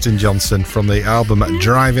out with Justin Johnson from the album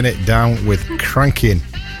Driving It Down with Cranking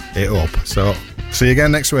It Up. So, see you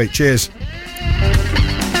again next week. Cheers.